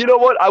 you know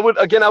what? I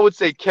would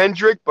say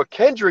Kendrick, but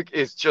Kendrick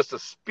is just a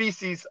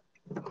species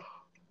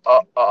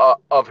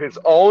of his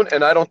own,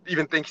 and I don't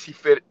even think he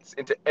fits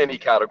into any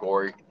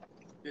category.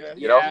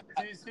 Yeah,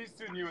 he's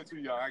too new and too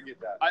young. I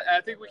get that. I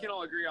think we can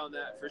all agree on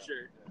that for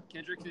sure.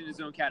 Kendrick's in his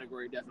own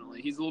category,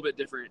 definitely. He's a little bit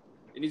different,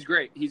 and he's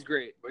great.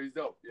 But he's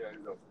dope. Yeah,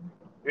 he's dope.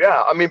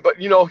 Yeah, I mean, but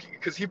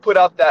because he put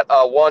out that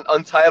one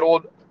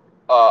Untitled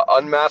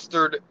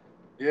unmastered.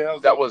 Yeah,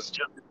 That was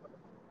just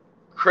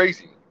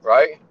crazy,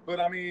 right? But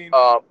I mean,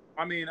 so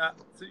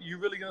you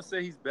really gonna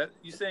say he's better?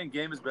 You saying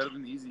Game is better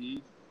than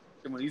Eazy-E?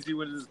 And when Eazy-E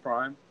was in his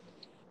prime?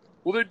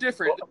 Well, they're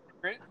different.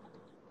 Well,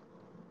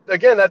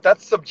 again,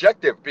 that's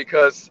subjective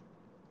because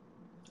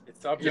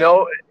It's subjective. you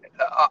know,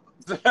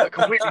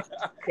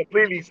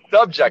 completely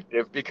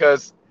subjective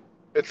because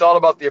it's all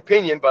about the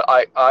opinion. But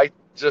I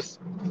just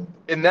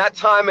in that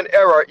time and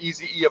era,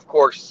 Eazy-E of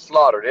course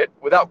slaughtered it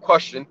without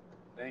question.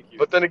 Thank you.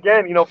 But then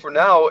again, for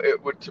now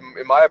it would,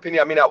 in my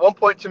opinion, I mean, at one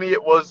point to me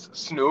it was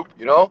Snoop,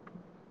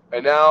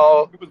 and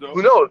now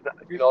who knows,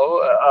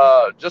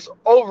 just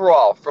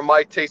overall from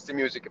my taste in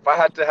music, if I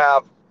had to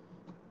have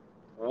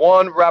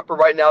one rapper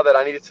right now that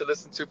I needed to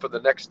listen to for the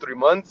next 3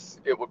 months,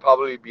 it would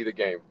probably be The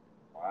Game.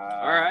 Wow.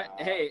 All right.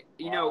 Hey,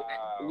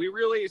 we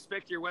really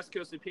respect your West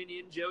Coast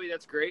opinion, Joey.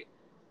 That's great.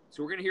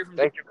 So we're gonna hear from.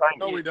 Thank you kindly.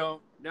 No, we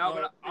don't. No,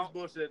 but he's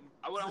bullshitting.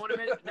 I want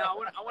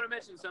to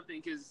mention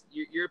something because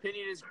your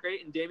opinion is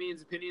great and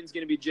Damien's opinion is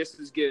gonna be just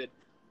as good.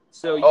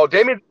 So.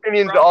 Damien's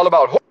opinion's all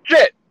about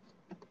shit.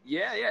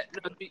 Yeah.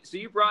 No, so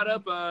you brought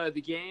up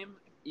The Game,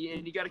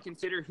 and you got to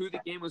consider who The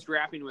Game was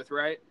rapping with,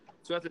 right?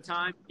 So at the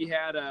time, he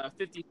had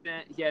 50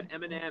 Cent, he had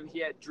Eminem,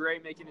 he had Dre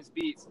making his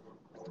beats.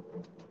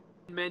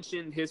 He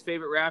mentioned his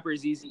favorite rapper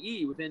is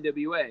Eazy-E with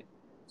NWA.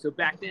 So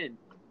back then,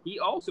 he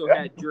also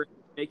had Dre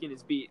making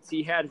his beats.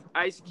 He had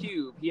Ice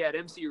Cube, he had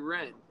MC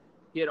Ren,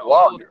 he had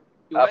all of NWA.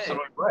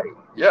 Absolutely right.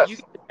 Yes. You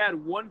had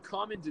one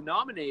common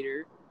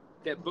denominator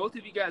that both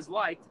of you guys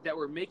liked that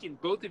were making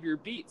both of your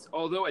beats,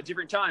 although at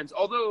different times.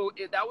 Although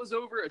that was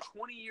over a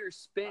 20-year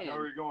span. I know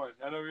where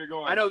you're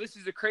going. I know this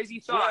is a crazy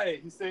thought. Dre.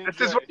 He's saying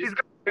this is what he's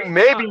going.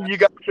 Maybe you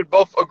guys should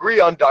both agree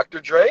on Dr.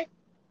 Dre.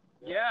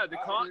 Yeah, the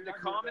common.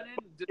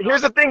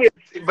 Here's the thing is,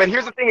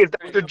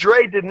 Dr.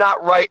 Dre did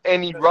not write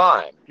any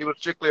rhyme. He was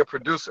strictly a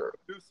producer.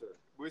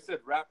 We said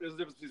rap. There's a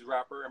difference between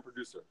rapper and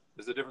producer.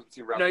 There's a difference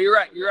between rapper. No, you're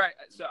right.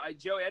 So,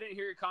 Joey, I didn't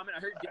hear your comment. I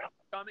heard Dave's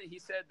comment. He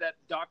said that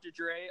Dr.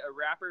 Dre, a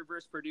rapper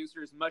versus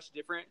producer, is much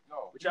different,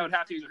 which I would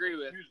have to agree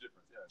with. Huge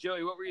difference, yeah.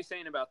 Joey, what were you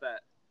saying about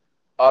that?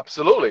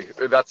 Absolutely.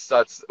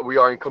 That's we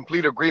are in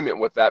complete agreement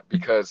with that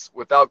because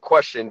without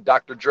question,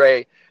 Dr.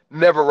 Dre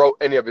never wrote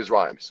any of his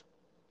rhymes.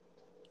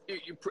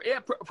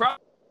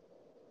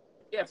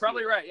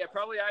 Probably right. Yeah,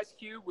 probably Ice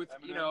Cube with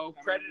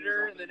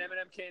Predator, and then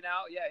Eminem came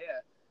out.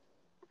 Yeah.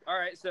 All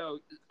right,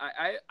 so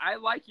I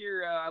like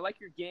your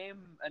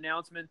Game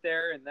announcement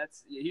there, and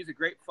he's a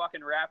great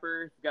fucking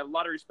rapper. Got a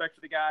lot of respect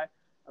for the guy.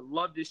 I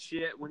loved his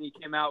shit when he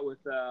came out with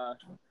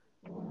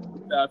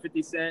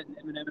 50 Cent and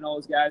Eminem and all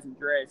those guys and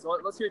Dre. So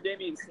let's hear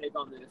Damien's take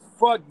on this.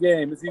 Fuck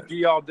Game. It's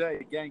EG all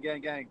day.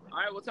 Gang. All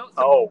right, well tell us.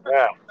 Oh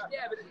wow.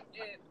 Yeah, but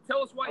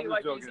tell us why you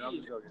like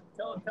Eazy-E.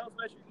 Tell us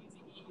about your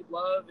Eazy-E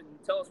love, and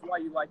tell us why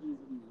you like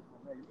Eazy-E.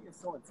 Man, you're being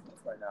so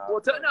intense right now.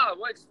 Well,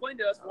 explain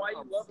to us why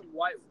you love him.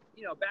 Why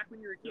back when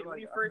you were a kid, when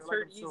you first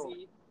heard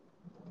Eazy,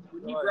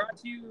 when he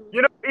brought you,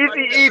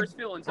 Eazy-E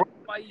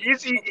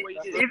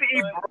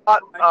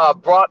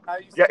brought.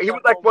 Yeah, he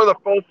was like one of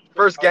the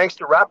first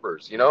gangster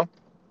rappers.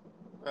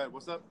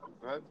 What's up?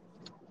 Go ahead.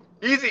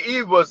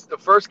 Eazy-E was the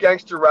first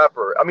gangster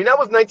rapper. I mean, that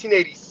was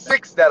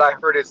 1986 that I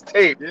heard his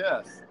tape.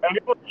 Yes. And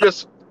it was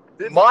just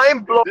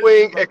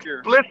mind-blowing,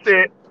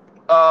 explicit,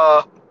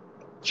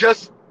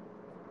 just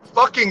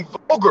fucking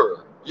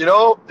vulgar.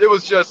 It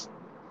was just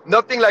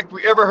nothing like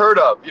we ever heard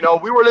of.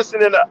 We were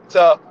listening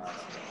to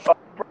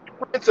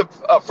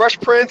Fresh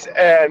Prince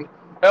and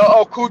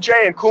LL Cool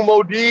J and Kool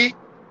Moe Dee,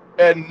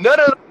 and none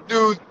of them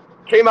dudes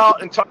came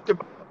out and talked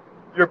about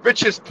your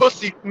bitch's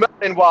pussy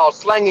smelling while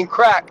slanging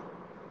crack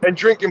and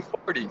drinking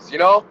 40s.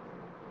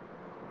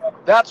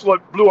 That's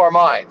what blew our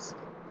minds.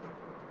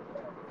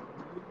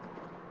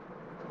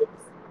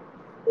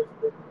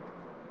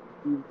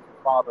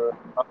 Father,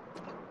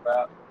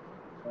 that,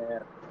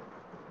 and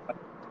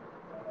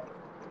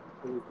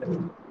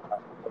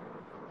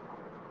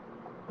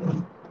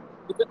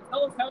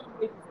tell us how it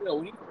made you feel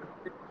when you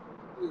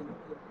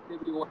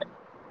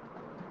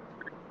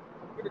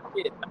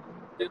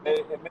it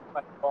made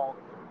my phone.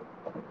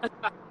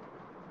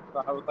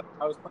 I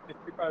was playing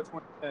Street Fighter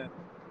 2010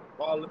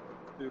 while listening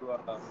to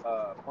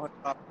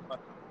 100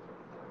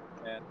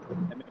 and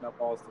it made my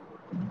balls to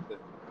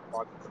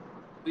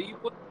So you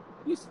play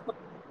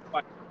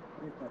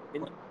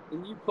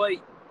and you play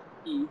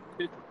E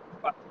to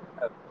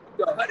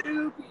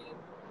Hadouken.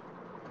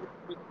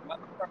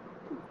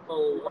 So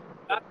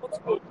that's what's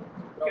good.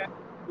 Okay.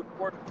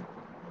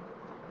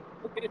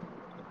 Okay.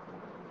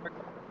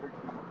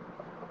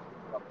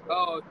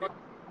 Oh.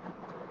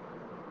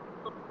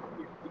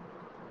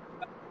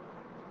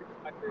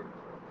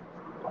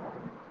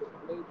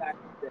 Way back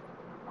then.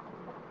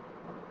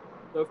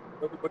 So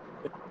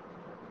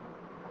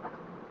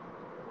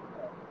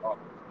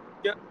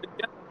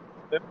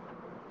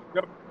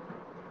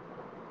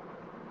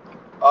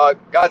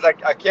Guys,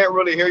 I can't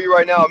really hear you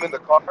right now. I'm in the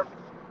car.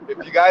 If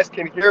you guys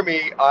can hear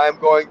me, I'm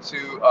going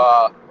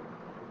to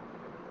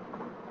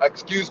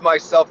excuse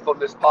myself from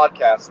this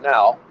podcast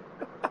now.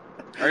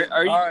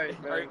 Are you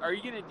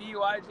going to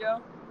DUI,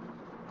 Joe?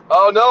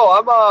 Oh no,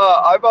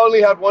 I've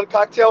only had one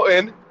cocktail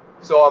in,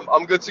 so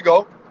I'm good to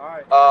go. All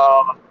right.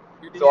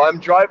 So I'm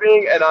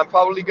driving, and I'm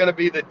probably gonna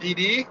be the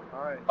DD.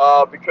 All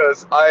right.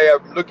 Because I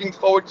am looking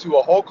forward to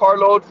a whole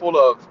carload full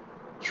of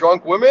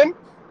drunk women.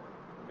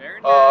 Very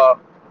nice.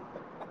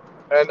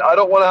 And I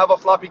don't want to have a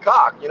floppy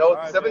cock. You know, All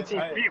right, 17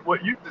 man. feet.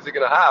 What use is it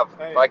gonna have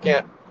if I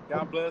can't?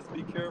 God bless.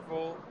 Be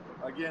careful.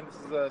 Again, this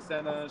is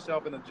Santa on the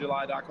Shelf and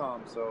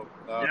July.com. So,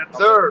 Yes,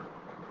 sir.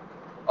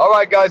 All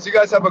right, guys. You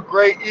guys have a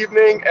great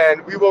evening,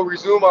 and we will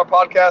resume our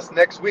podcast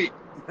next week.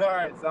 All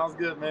right. Sounds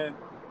good, man.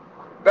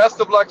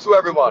 Best of luck to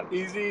everyone.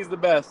 Easy is the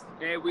best.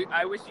 Hey,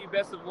 I wish you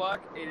best of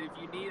luck. And if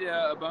you need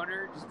a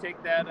boner, just take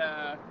that.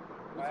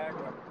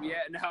 Viagra. Yeah,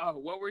 no.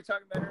 What were we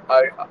talking about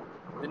earlier?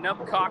 The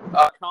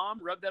numbcock.com.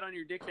 Rub that on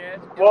your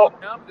dickhead. Well,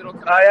 it'll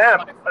come I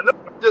am.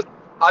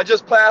 I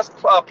just passed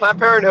Planned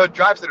Parenthood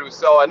drive-thru,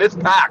 so and it's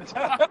packed.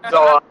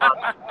 So.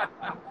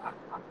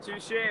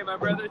 Touche, my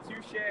brother.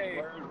 Touche.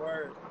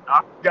 Word.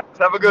 Guys,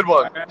 have a good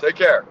one. Take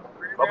care.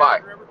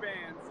 Bye-bye. Rubber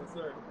bands. Yes,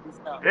 sir. Peace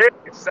out. Hey,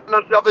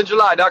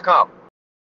 SantaOnShelfInJuly.com.